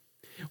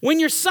 When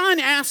your son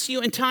asks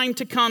you in time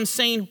to come,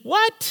 saying,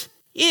 what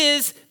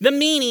is the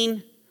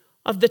meaning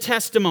of the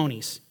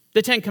testimonies?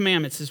 The 10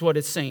 Commandments is what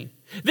it's saying.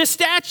 The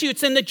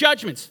statutes and the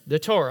judgments, the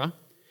Torah,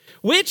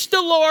 which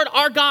the Lord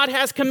our God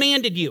has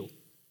commanded you.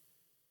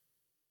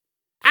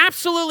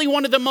 Absolutely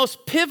one of the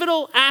most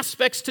pivotal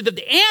aspects to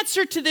the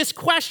answer to this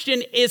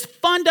question is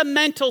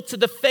fundamental to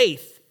the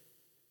faith.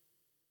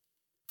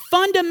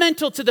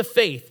 Fundamental to the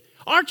faith.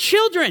 Our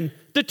children,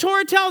 the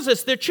Torah tells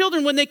us, their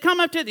children, when they come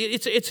up to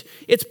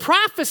it's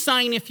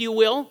prophesying, if you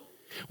will.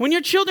 When your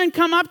children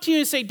come up to you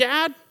and say,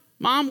 Dad,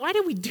 Mom, why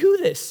did we do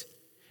this?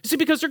 Is it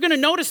because they're going to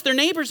notice their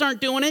neighbors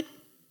aren't doing it?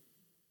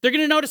 They're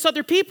going to notice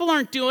other people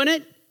aren't doing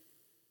it.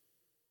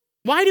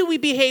 Why do we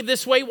behave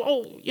this way?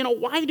 Well,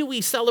 why do we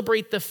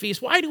celebrate the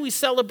feast? Why do we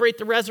celebrate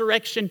the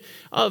resurrection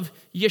of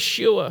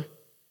Yeshua?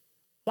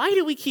 Why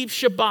do we keep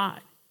Shabbat?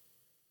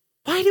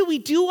 Why do we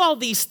do all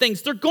these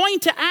things? They're going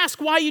to ask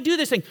why you do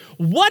this thing.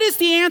 What is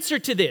the answer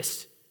to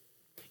this?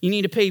 You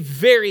need to pay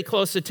very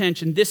close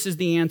attention. This is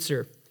the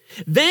answer.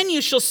 Then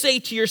you shall say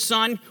to your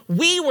son,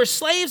 we were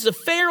slaves of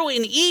Pharaoh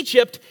in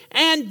Egypt,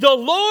 and the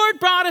Lord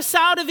brought us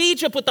out of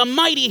Egypt with a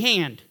mighty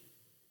hand.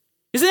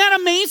 Isn't that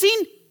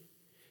amazing?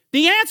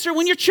 The answer,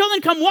 when your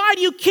children come, why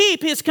do you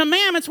keep his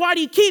commandments? Why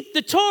do you keep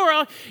the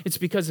Torah? It's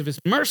because of his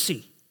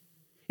mercy.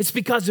 It's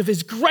because of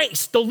his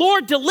grace. The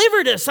Lord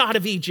delivered us out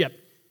of Egypt.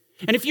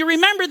 And if you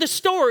remember the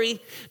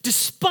story,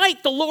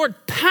 despite the Lord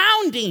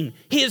pounding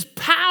his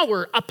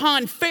power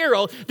upon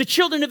Pharaoh, the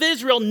children of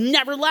Israel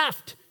never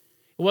left.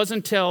 It wasn't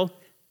until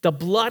the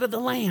blood of the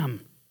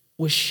lamb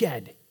was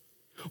shed.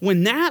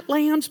 When that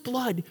lamb's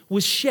blood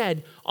was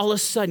shed, all of a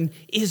sudden,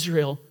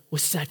 Israel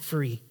was set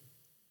free.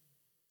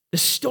 The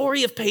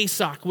story of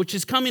Pesach, which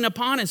is coming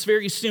upon us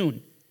very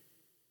soon.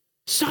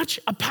 Such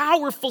a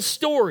powerful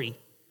story.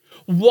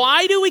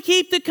 Why do we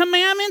keep the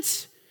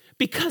commandments?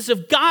 Because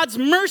of God's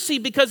mercy,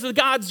 because of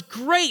God's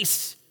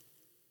grace.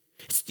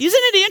 Isn't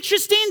it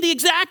interesting? The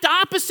exact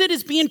opposite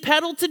is being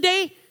peddled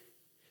today.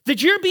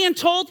 That you're being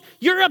told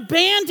you're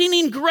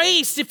abandoning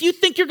grace if you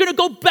think you're going to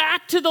go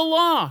back to the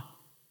law.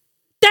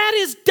 That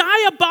is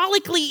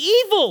diabolically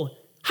evil.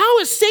 How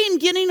is Satan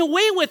getting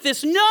away with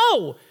this?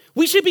 No.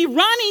 We should be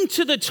running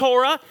to the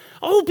Torah,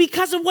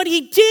 because of what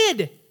he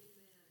did.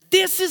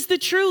 This is the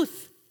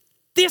truth.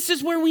 This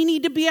is where we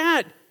need to be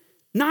at.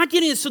 Not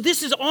getting it. So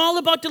this is all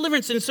about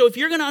deliverance. And so if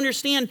you're going to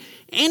understand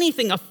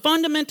anything, a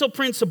fundamental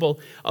principle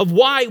of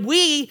why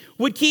we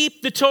would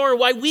keep the Torah,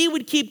 why we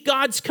would keep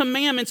God's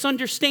commandments,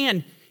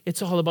 understand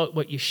it's all about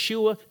what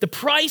Yeshua, the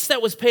price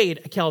that was paid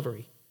at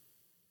Calvary.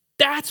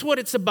 That's what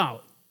it's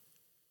about.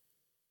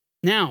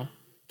 Now,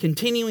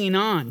 continuing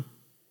on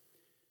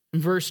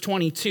in verse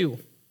 22.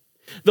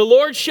 The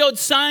Lord showed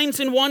signs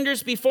and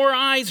wonders before our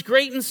eyes,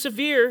 great and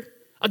severe,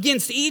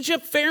 against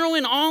Egypt, Pharaoh,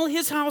 and all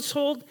his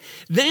household.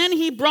 Then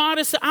he brought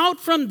us out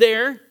from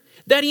there,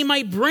 that he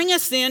might bring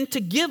us in to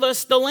give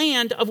us the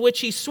land of which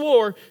he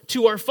swore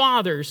to our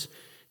fathers.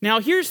 Now,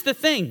 here's the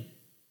thing.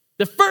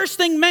 The first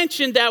thing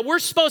mentioned that we're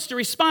supposed to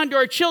respond to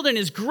our children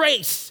is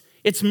grace.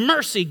 It's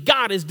mercy.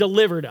 God has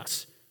delivered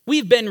us.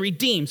 We've been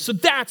redeemed. So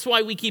that's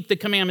why we keep the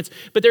commandments.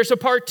 But there's a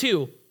part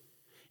 2.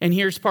 And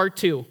here's part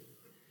 2.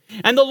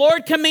 And the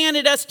Lord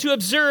commanded us to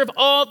observe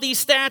all these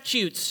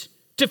statutes,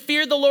 to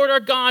fear the Lord our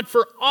God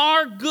for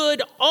our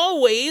good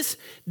always,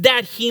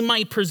 that he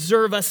might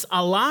preserve us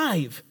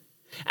alive,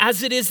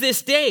 as it is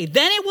this day.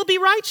 Then it will be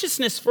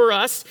righteousness for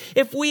us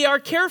if we are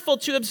careful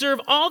to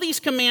observe all these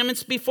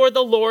commandments before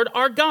the Lord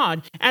our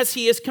God, as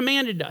he has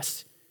commanded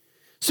us.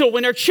 So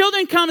when our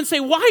children come and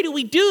say, why do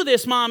we do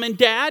this, Mom and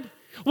Dad?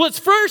 Well, it's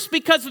first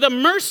because of the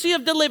mercy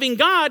of the living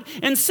God,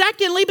 and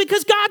secondly,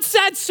 because God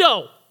said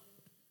so.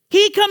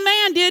 He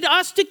commanded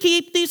us to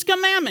keep these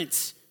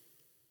commandments.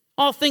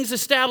 All things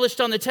established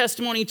on the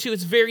testimony too.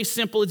 It's very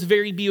simple. It's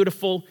very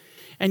beautiful.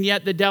 And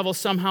yet the devil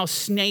somehow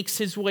snakes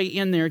his way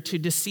in there to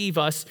deceive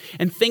us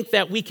and think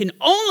that we can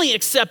only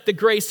accept the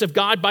grace of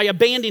God by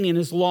abandoning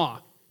his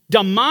law.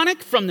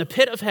 Demonic from the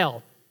pit of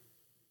hell.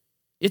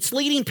 It's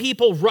leading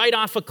people right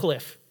off a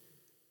cliff.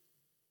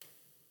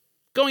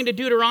 Going to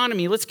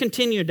Deuteronomy, let's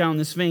continue down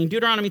this vein.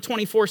 Deuteronomy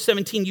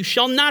 24:17, you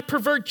shall not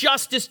pervert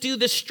justice to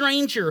the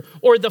stranger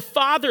or the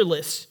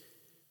fatherless,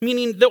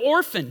 meaning the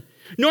orphan,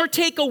 nor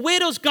take a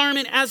widow's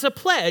garment as a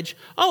pledge.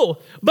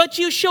 But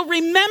you shall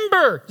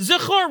remember,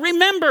 Zechor,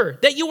 remember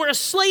that you were a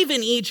slave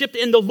in Egypt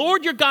and the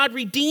Lord your God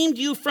redeemed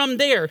you from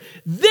there.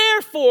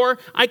 Therefore,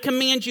 I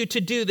command you to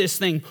do this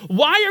thing.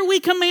 Why are we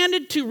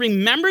commanded to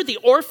remember the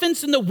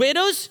orphans and the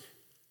widows?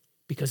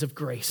 Because of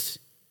grace.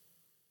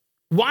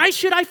 Why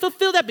should I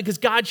fulfill that? Because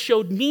God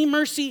showed me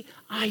mercy.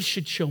 I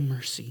should show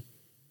mercy.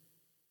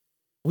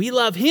 We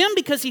love him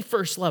because he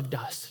first loved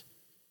us.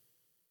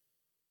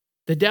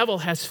 The devil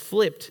has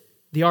flipped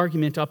the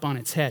argument up on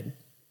its head.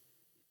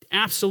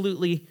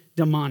 Absolutely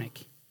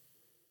demonic.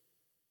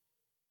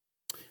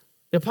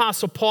 The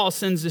Apostle Paul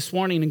sends this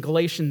warning in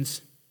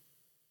Galatians.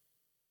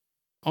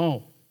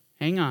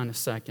 Hang on a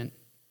second.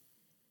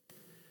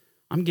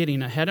 I'm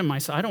getting ahead of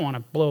myself. I don't want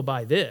to blow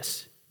by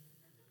this.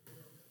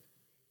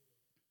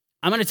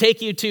 I'm going to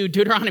take you to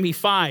Deuteronomy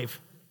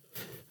 5.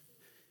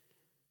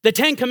 The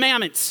 10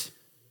 Commandments.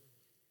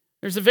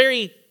 There's a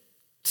very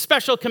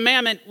special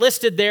commandment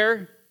listed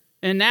there,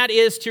 and that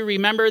is to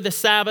remember the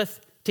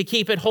Sabbath, to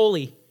keep it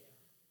holy.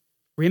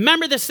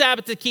 Remember the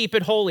Sabbath to keep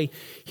it holy.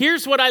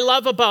 Here's what I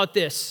love about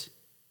this.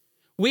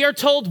 We are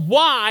told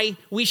why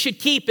we should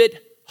keep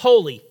it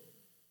holy.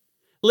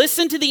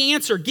 Listen to the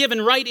answer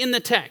given right in the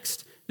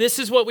text. This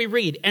is what we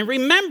read. And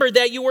remember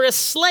that you were a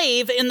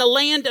slave in the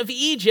land of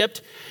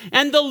Egypt,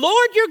 and the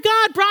Lord your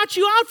God brought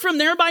you out from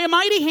there by a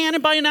mighty hand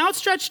and by an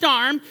outstretched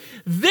arm.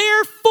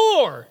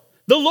 Therefore,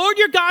 the Lord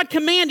your God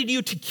commanded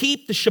you to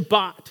keep the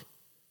Shabbat.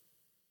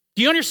 Do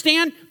Do you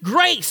understand?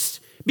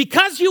 Grace.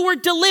 Because you were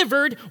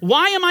delivered,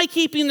 why am I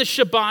keeping the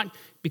Shabbat?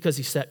 Because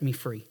he set me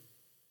free.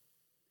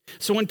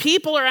 So when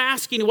people are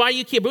asking, why do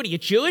you keep, what are you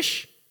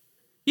Jewish?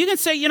 You can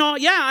say,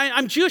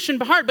 I'm Jewish in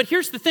heart, but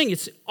here's the thing.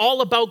 It's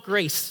all about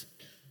grace.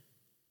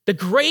 The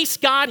grace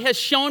God has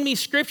shown me,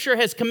 Scripture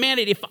has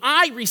commanded. If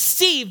I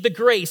receive the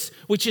grace,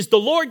 which is the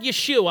Lord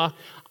Yeshua,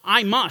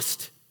 I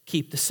must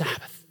keep the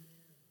Sabbath.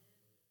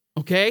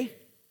 Okay?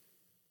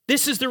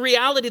 This is the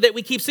reality that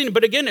we keep seeing.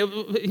 But again,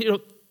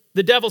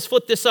 the devil's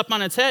flipped this up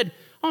on its head.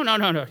 Oh,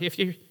 no. If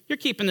you're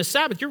keeping the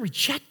Sabbath, you're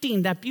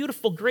rejecting that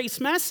beautiful grace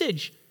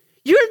message.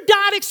 You're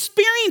not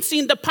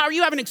experiencing the power.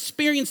 You haven't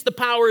experienced the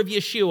power of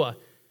Yeshua.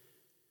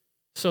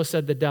 So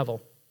said the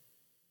devil.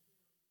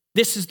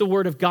 This is the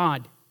word of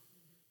God.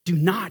 Do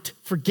not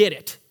forget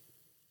it.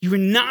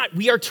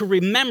 We are to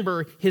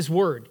remember his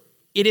word.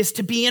 It is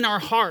to be in our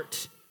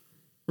heart,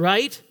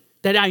 right?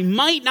 That I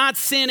might not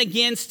sin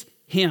against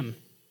him.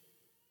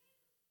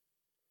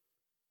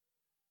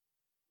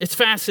 It's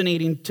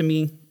fascinating to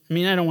me.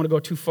 I don't want to go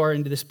too far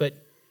into this, but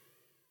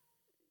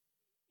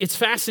it's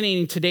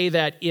fascinating today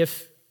that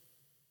if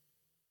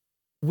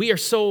we are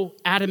so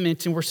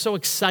adamant and we're so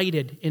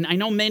excited, and I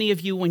know many of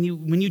you, when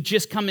you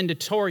just come into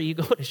Torah, you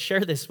go to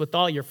share this with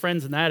all your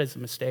friends, and that is a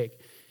mistake.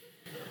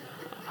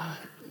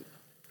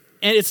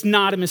 And it's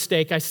not a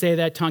mistake. I say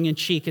that tongue in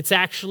cheek. It's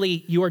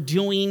actually, you are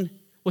doing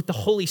what the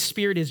Holy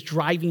Spirit is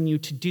driving you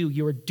to do.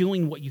 You are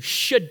doing what you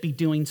should be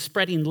doing,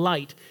 spreading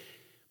light.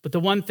 But the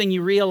one thing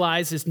you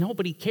realize is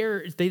nobody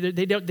cares.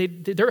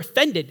 They're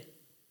offended.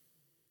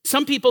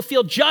 Some people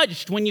feel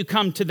judged when you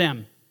come to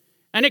them.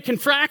 And it can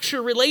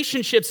fracture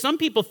relationships. Some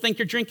people think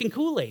you're drinking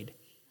Kool-Aid.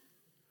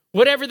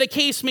 Whatever the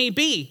case may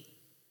be.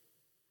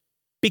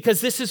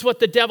 Because this is what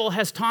the devil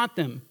has taught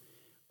them.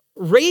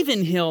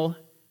 Ravenhill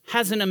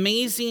has an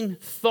amazing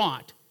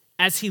thought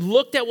as he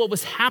looked at what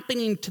was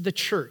happening to the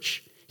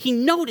church. He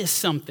noticed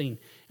something.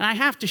 And I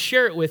have to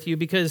share it with you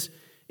because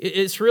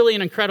it's really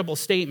an incredible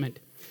statement.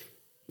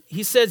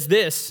 He says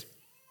this,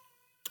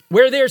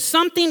 where there's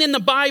something in the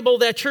Bible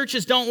that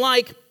churches don't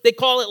like, they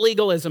call it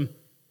legalism.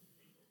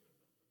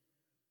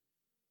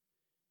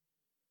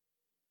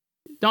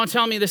 Don't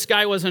tell me this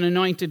guy wasn't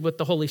anointed with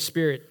the Holy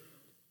Spirit.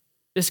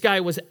 This guy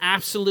was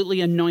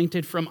absolutely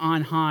anointed from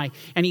on high.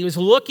 And he was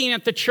looking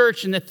at the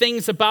church and the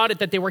things about it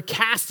that they were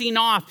casting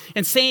off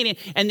and saying it.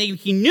 And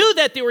he knew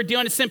that they were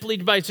doing it simply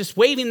by just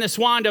waving this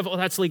wand of,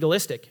 that's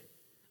legalistic.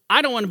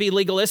 I don't want to be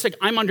legalistic.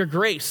 I'm under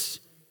grace.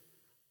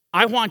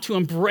 I want to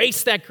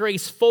embrace that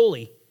grace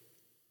fully.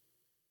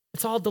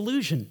 It's all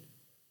delusion.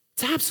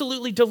 It's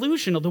absolutely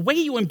delusional. The way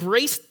you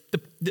embrace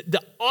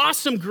the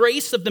awesome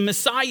grace of the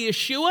Messiah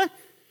Yeshua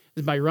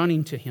is by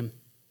running to him,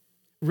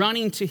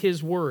 running to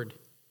his word.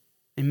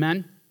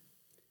 Amen?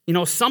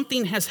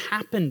 Something has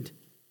happened.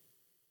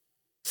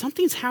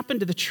 Something's happened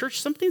to the church.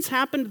 Something's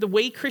happened to the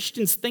way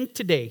Christians think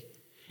today.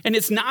 And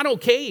it's not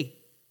okay.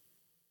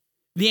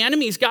 The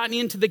enemy's gotten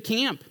into the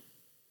camp.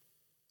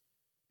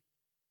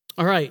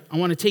 All right, I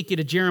want to take you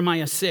to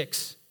Jeremiah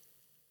 6.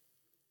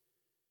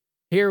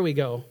 Here we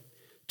go.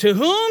 To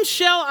whom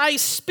shall I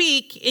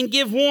speak and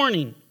give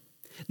warning,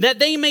 that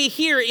they may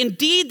hear?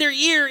 Indeed, their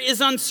ear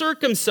is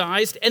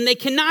uncircumcised, and they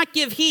cannot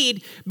give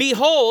heed.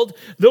 Behold,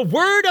 the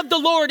word of the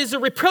Lord is a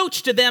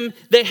reproach to them.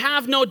 They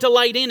have no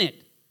delight in it.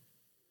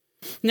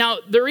 Now,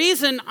 the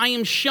reason I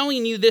am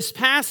showing you this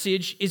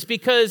passage is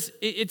because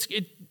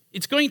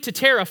it's going to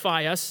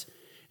terrify us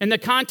in the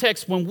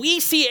context when we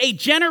see a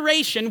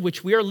generation,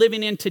 which we are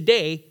living in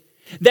today,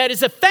 that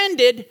is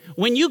offended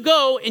when you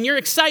go and you're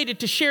excited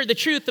to share the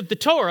truth of the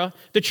Torah,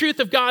 the truth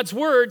of God's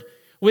word,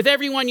 with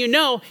everyone you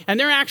know, and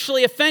they're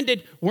actually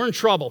offended, we're in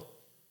trouble.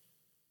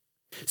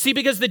 See,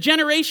 because the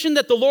generation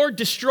that the Lord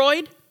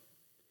destroyed,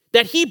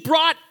 that he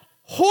brought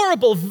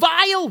horrible,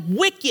 vile,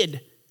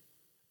 wicked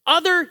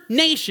other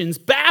nations,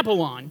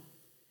 Babylon,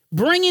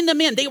 bringing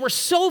them in. They were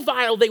so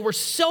vile, they were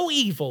so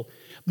evil,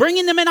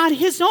 bringing them in on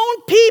his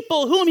own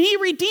people whom he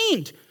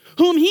redeemed,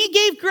 whom he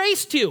gave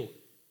grace to.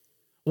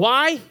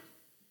 Why?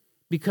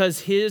 Because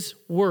his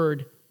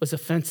word was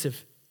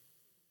offensive.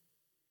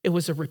 It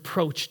was a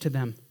reproach to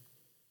them.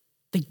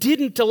 They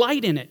didn't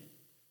delight in it.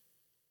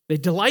 They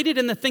delighted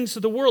in the things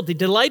of the world. They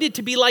delighted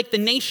to be like the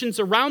nations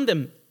around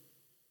them.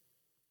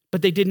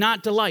 But they did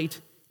not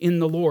delight in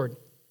the Lord.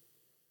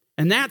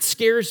 And that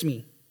scares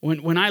me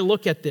when I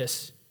look at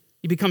this.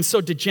 You become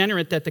so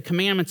degenerate that the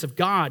commandments of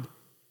God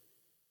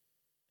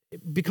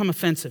become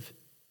offensive.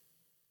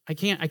 I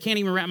can't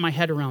even wrap my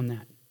head around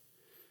that.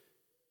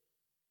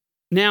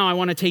 Now I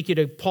want to take you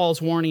to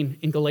Paul's warning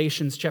in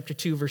Galatians chapter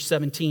 2, verse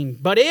 17.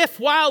 But if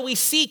while we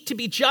seek to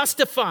be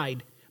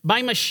justified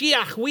by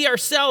Mashiach, we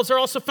ourselves are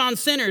also found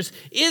sinners,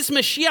 is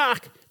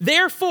Mashiach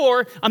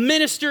therefore a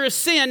minister of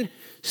sin?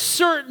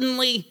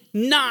 Certainly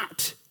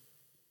not.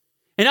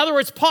 In other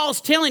words, Paul's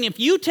telling you, if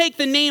you take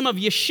the name of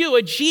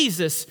Yeshua,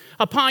 Jesus,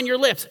 upon your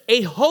lips,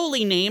 a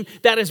holy name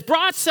that has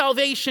brought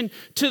salvation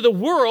to the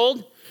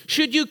world,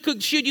 should you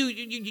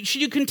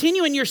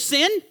continue in your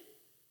sin?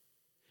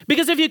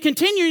 Because if you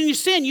continue in your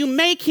sin, you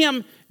make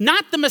him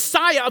not the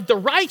Messiah of the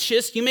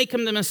righteous, you make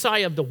him the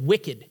Messiah of the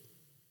wicked.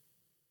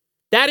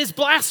 That is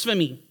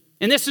blasphemy.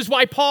 And this is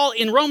why Paul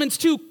in Romans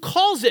 2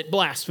 calls it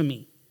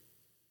blasphemy.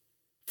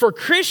 For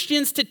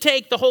Christians to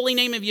take the holy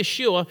name of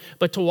Yeshua,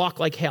 but to walk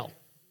like hell.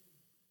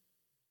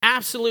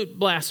 Absolute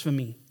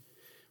blasphemy.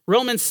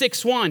 Romans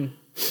 6:1.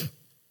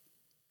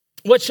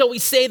 What shall we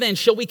say then?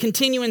 Shall we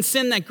continue in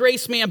sin that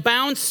grace may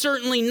abound?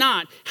 Certainly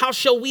not. How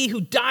shall we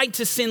who died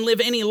to sin live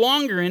any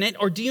longer in it?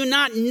 Or do you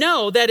not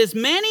know that as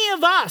many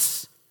of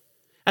us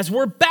as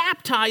were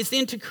baptized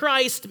into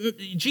Christ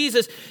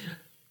Jesus,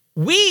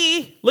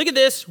 we, look at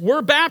this,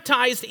 were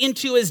baptized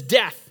into his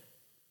death.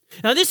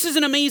 Now this is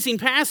an amazing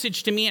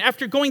passage to me.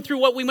 After going through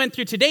what we went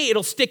through today,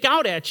 it'll stick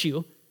out at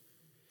you.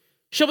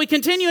 Shall we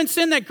continue in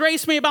sin that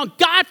grace may abound?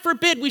 God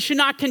forbid we should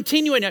not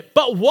continue in it.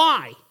 But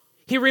why?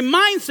 He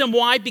reminds them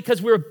why,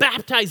 because we were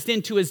baptized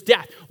into his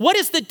death. What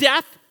is the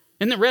death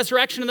and the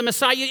resurrection of the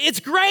Messiah?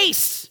 It's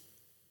grace.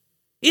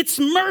 It's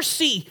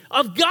mercy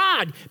of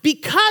God.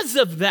 Because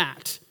of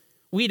that,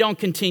 we don't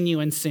continue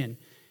in sin.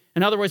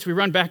 In other words, we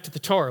run back to the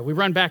Torah. We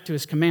run back to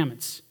his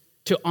commandments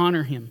to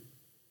honor him.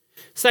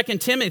 2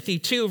 Timothy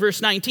 2,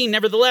 verse 19,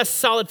 nevertheless,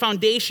 solid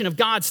foundation of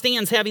God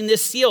stands having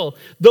this seal.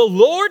 The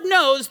Lord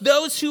knows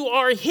those who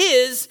are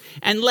his,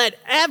 and let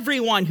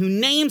everyone who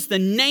names the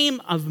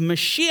name of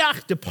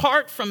Mashiach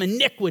depart from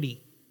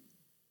iniquity.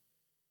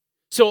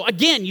 So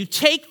again, you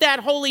take that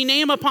holy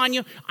name upon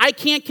you. I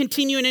can't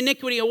continue in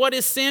iniquity. And what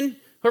is sin?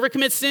 Whoever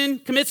commits sin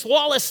commits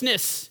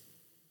lawlessness.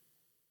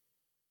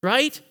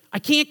 Right? I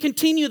can't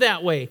continue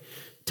that way.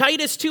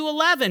 Titus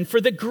 2:11, for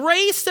the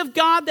grace of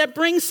God that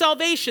brings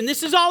salvation.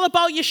 This is all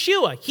about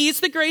Yeshua. He's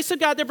the grace of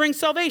God that brings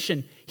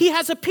salvation. He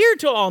has appeared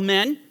to all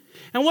men.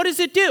 And what does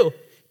it do?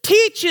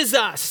 Teaches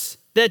us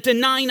that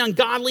denying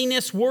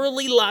ungodliness,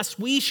 worldly lust,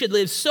 we should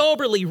live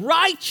soberly,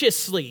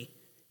 righteously,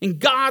 and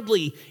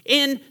godly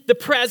in the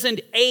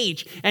present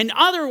age. In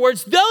other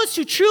words, those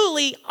who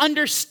truly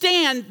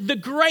understand the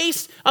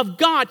grace of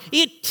God,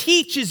 it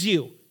teaches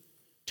you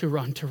to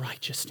run to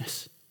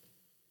righteousness.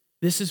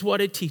 This is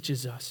what it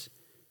teaches us.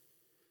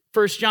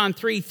 1 John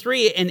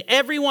 3:3, and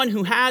everyone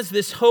who has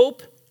this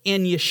hope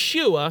in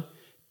Yeshua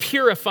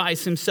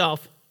purifies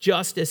himself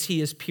just as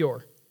he is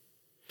pure.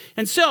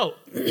 And so,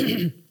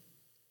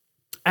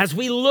 as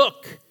we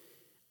look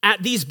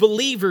at these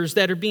believers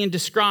that are being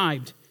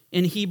described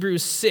in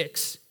Hebrews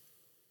 6,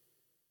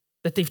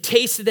 that they've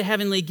tasted the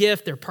heavenly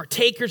gift, they're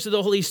partakers of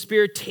the Holy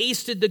Spirit,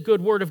 tasted the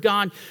good word of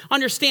God.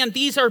 Understand,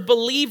 these are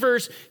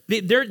believers,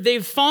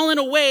 they've fallen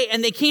away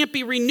and they can't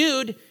be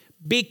renewed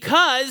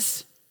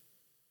because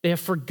they have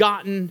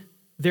forgotten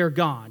their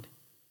God.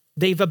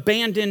 They've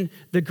abandoned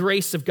the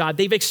grace of God.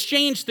 They've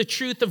exchanged the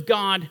truth of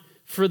God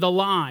for the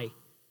lie.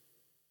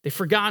 They've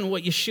forgotten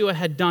what Yeshua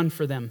had done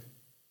for them.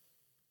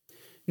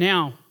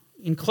 Now,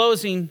 in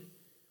closing,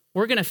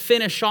 we're going to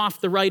finish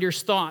off the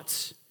writer's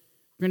thoughts.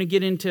 We're going to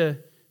get into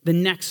the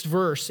next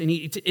verse, and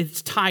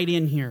it's tied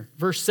in here.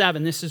 Verse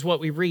 7, this is what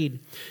we read.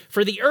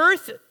 For the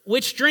earth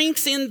which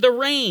drinks in the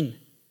rain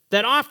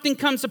that often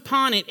comes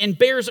upon it and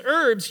bears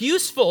herbs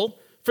useful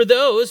for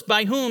those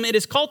by whom it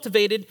is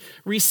cultivated,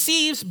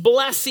 receives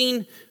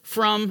blessing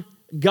from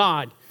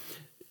God.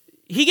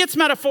 He gets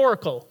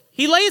metaphorical.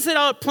 He lays it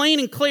out plain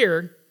and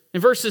clear in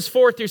verses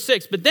 4 through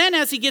 6. But then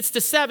as he gets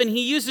to 7,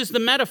 he uses the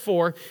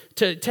metaphor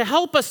to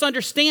help us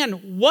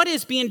understand what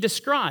is being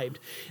described.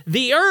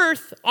 The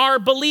earth are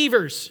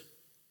believers.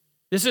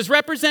 This is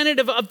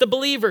representative of the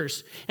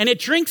believers. And it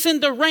drinks in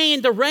the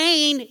rain. The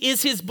rain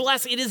is his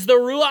blessing. It is the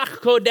Ruach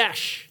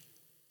Kodesh.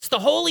 It's the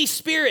Holy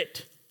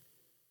Spirit.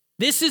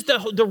 This is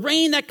the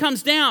rain that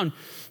comes down,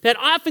 that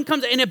often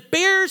comes, and it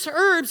bears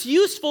herbs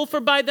useful for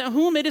by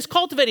whom it is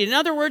cultivated. In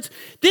other words,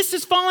 this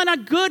has fallen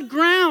on good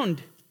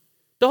ground.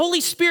 The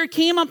Holy Spirit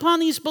came upon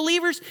these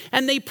believers,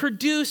 and they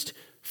produced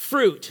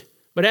fruit.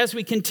 But as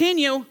we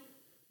continue,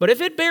 but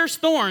if it bears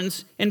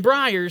thorns and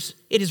briars,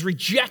 it is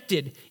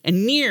rejected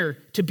and near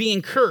to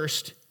being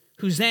cursed,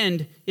 whose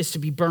end is to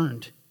be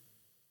burned.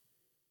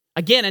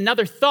 Again,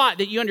 another thought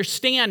that you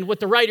understand what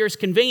the writer is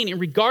conveying in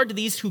regard to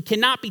these who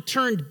cannot be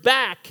turned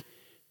back.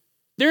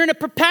 They're in a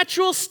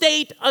perpetual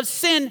state of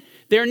sin.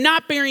 They're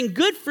not bearing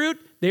good fruit.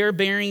 They're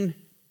bearing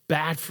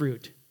bad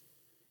fruit.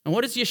 And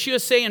what does Yeshua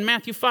say in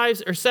Matthew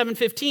 5 or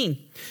 7:15?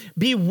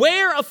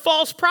 Beware of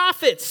false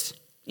prophets.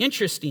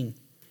 Interesting.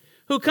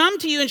 Who come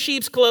to you in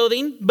sheep's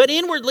clothing, but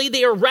inwardly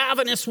they are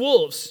ravenous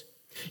wolves.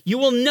 You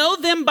will know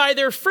them by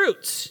their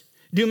fruits.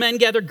 Do men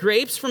gather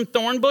grapes from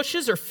thorn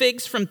bushes or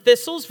figs from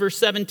thistles? Verse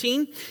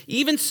 17.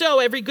 Even so,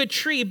 every good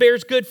tree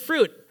bears good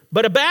fruit.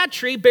 But a bad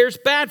tree bears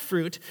bad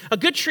fruit. A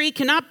good tree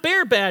cannot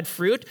bear bad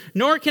fruit,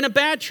 nor can a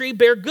bad tree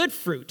bear good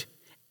fruit.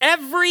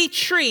 Every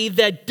tree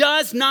that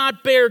does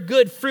not bear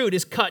good fruit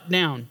is cut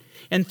down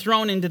and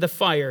thrown into the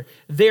fire.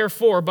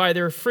 Therefore, by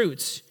their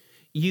fruits,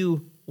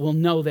 you will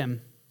know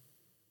them.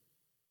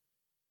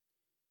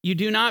 You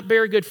do not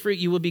bear good fruit,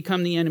 you will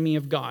become the enemy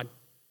of God.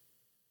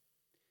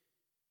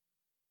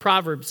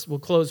 Proverbs will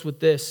close with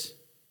this.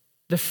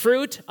 The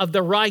fruit of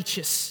the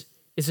righteous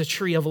is a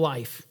tree of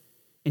life,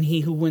 and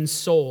he who wins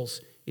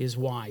souls is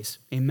wise.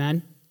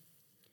 Amen.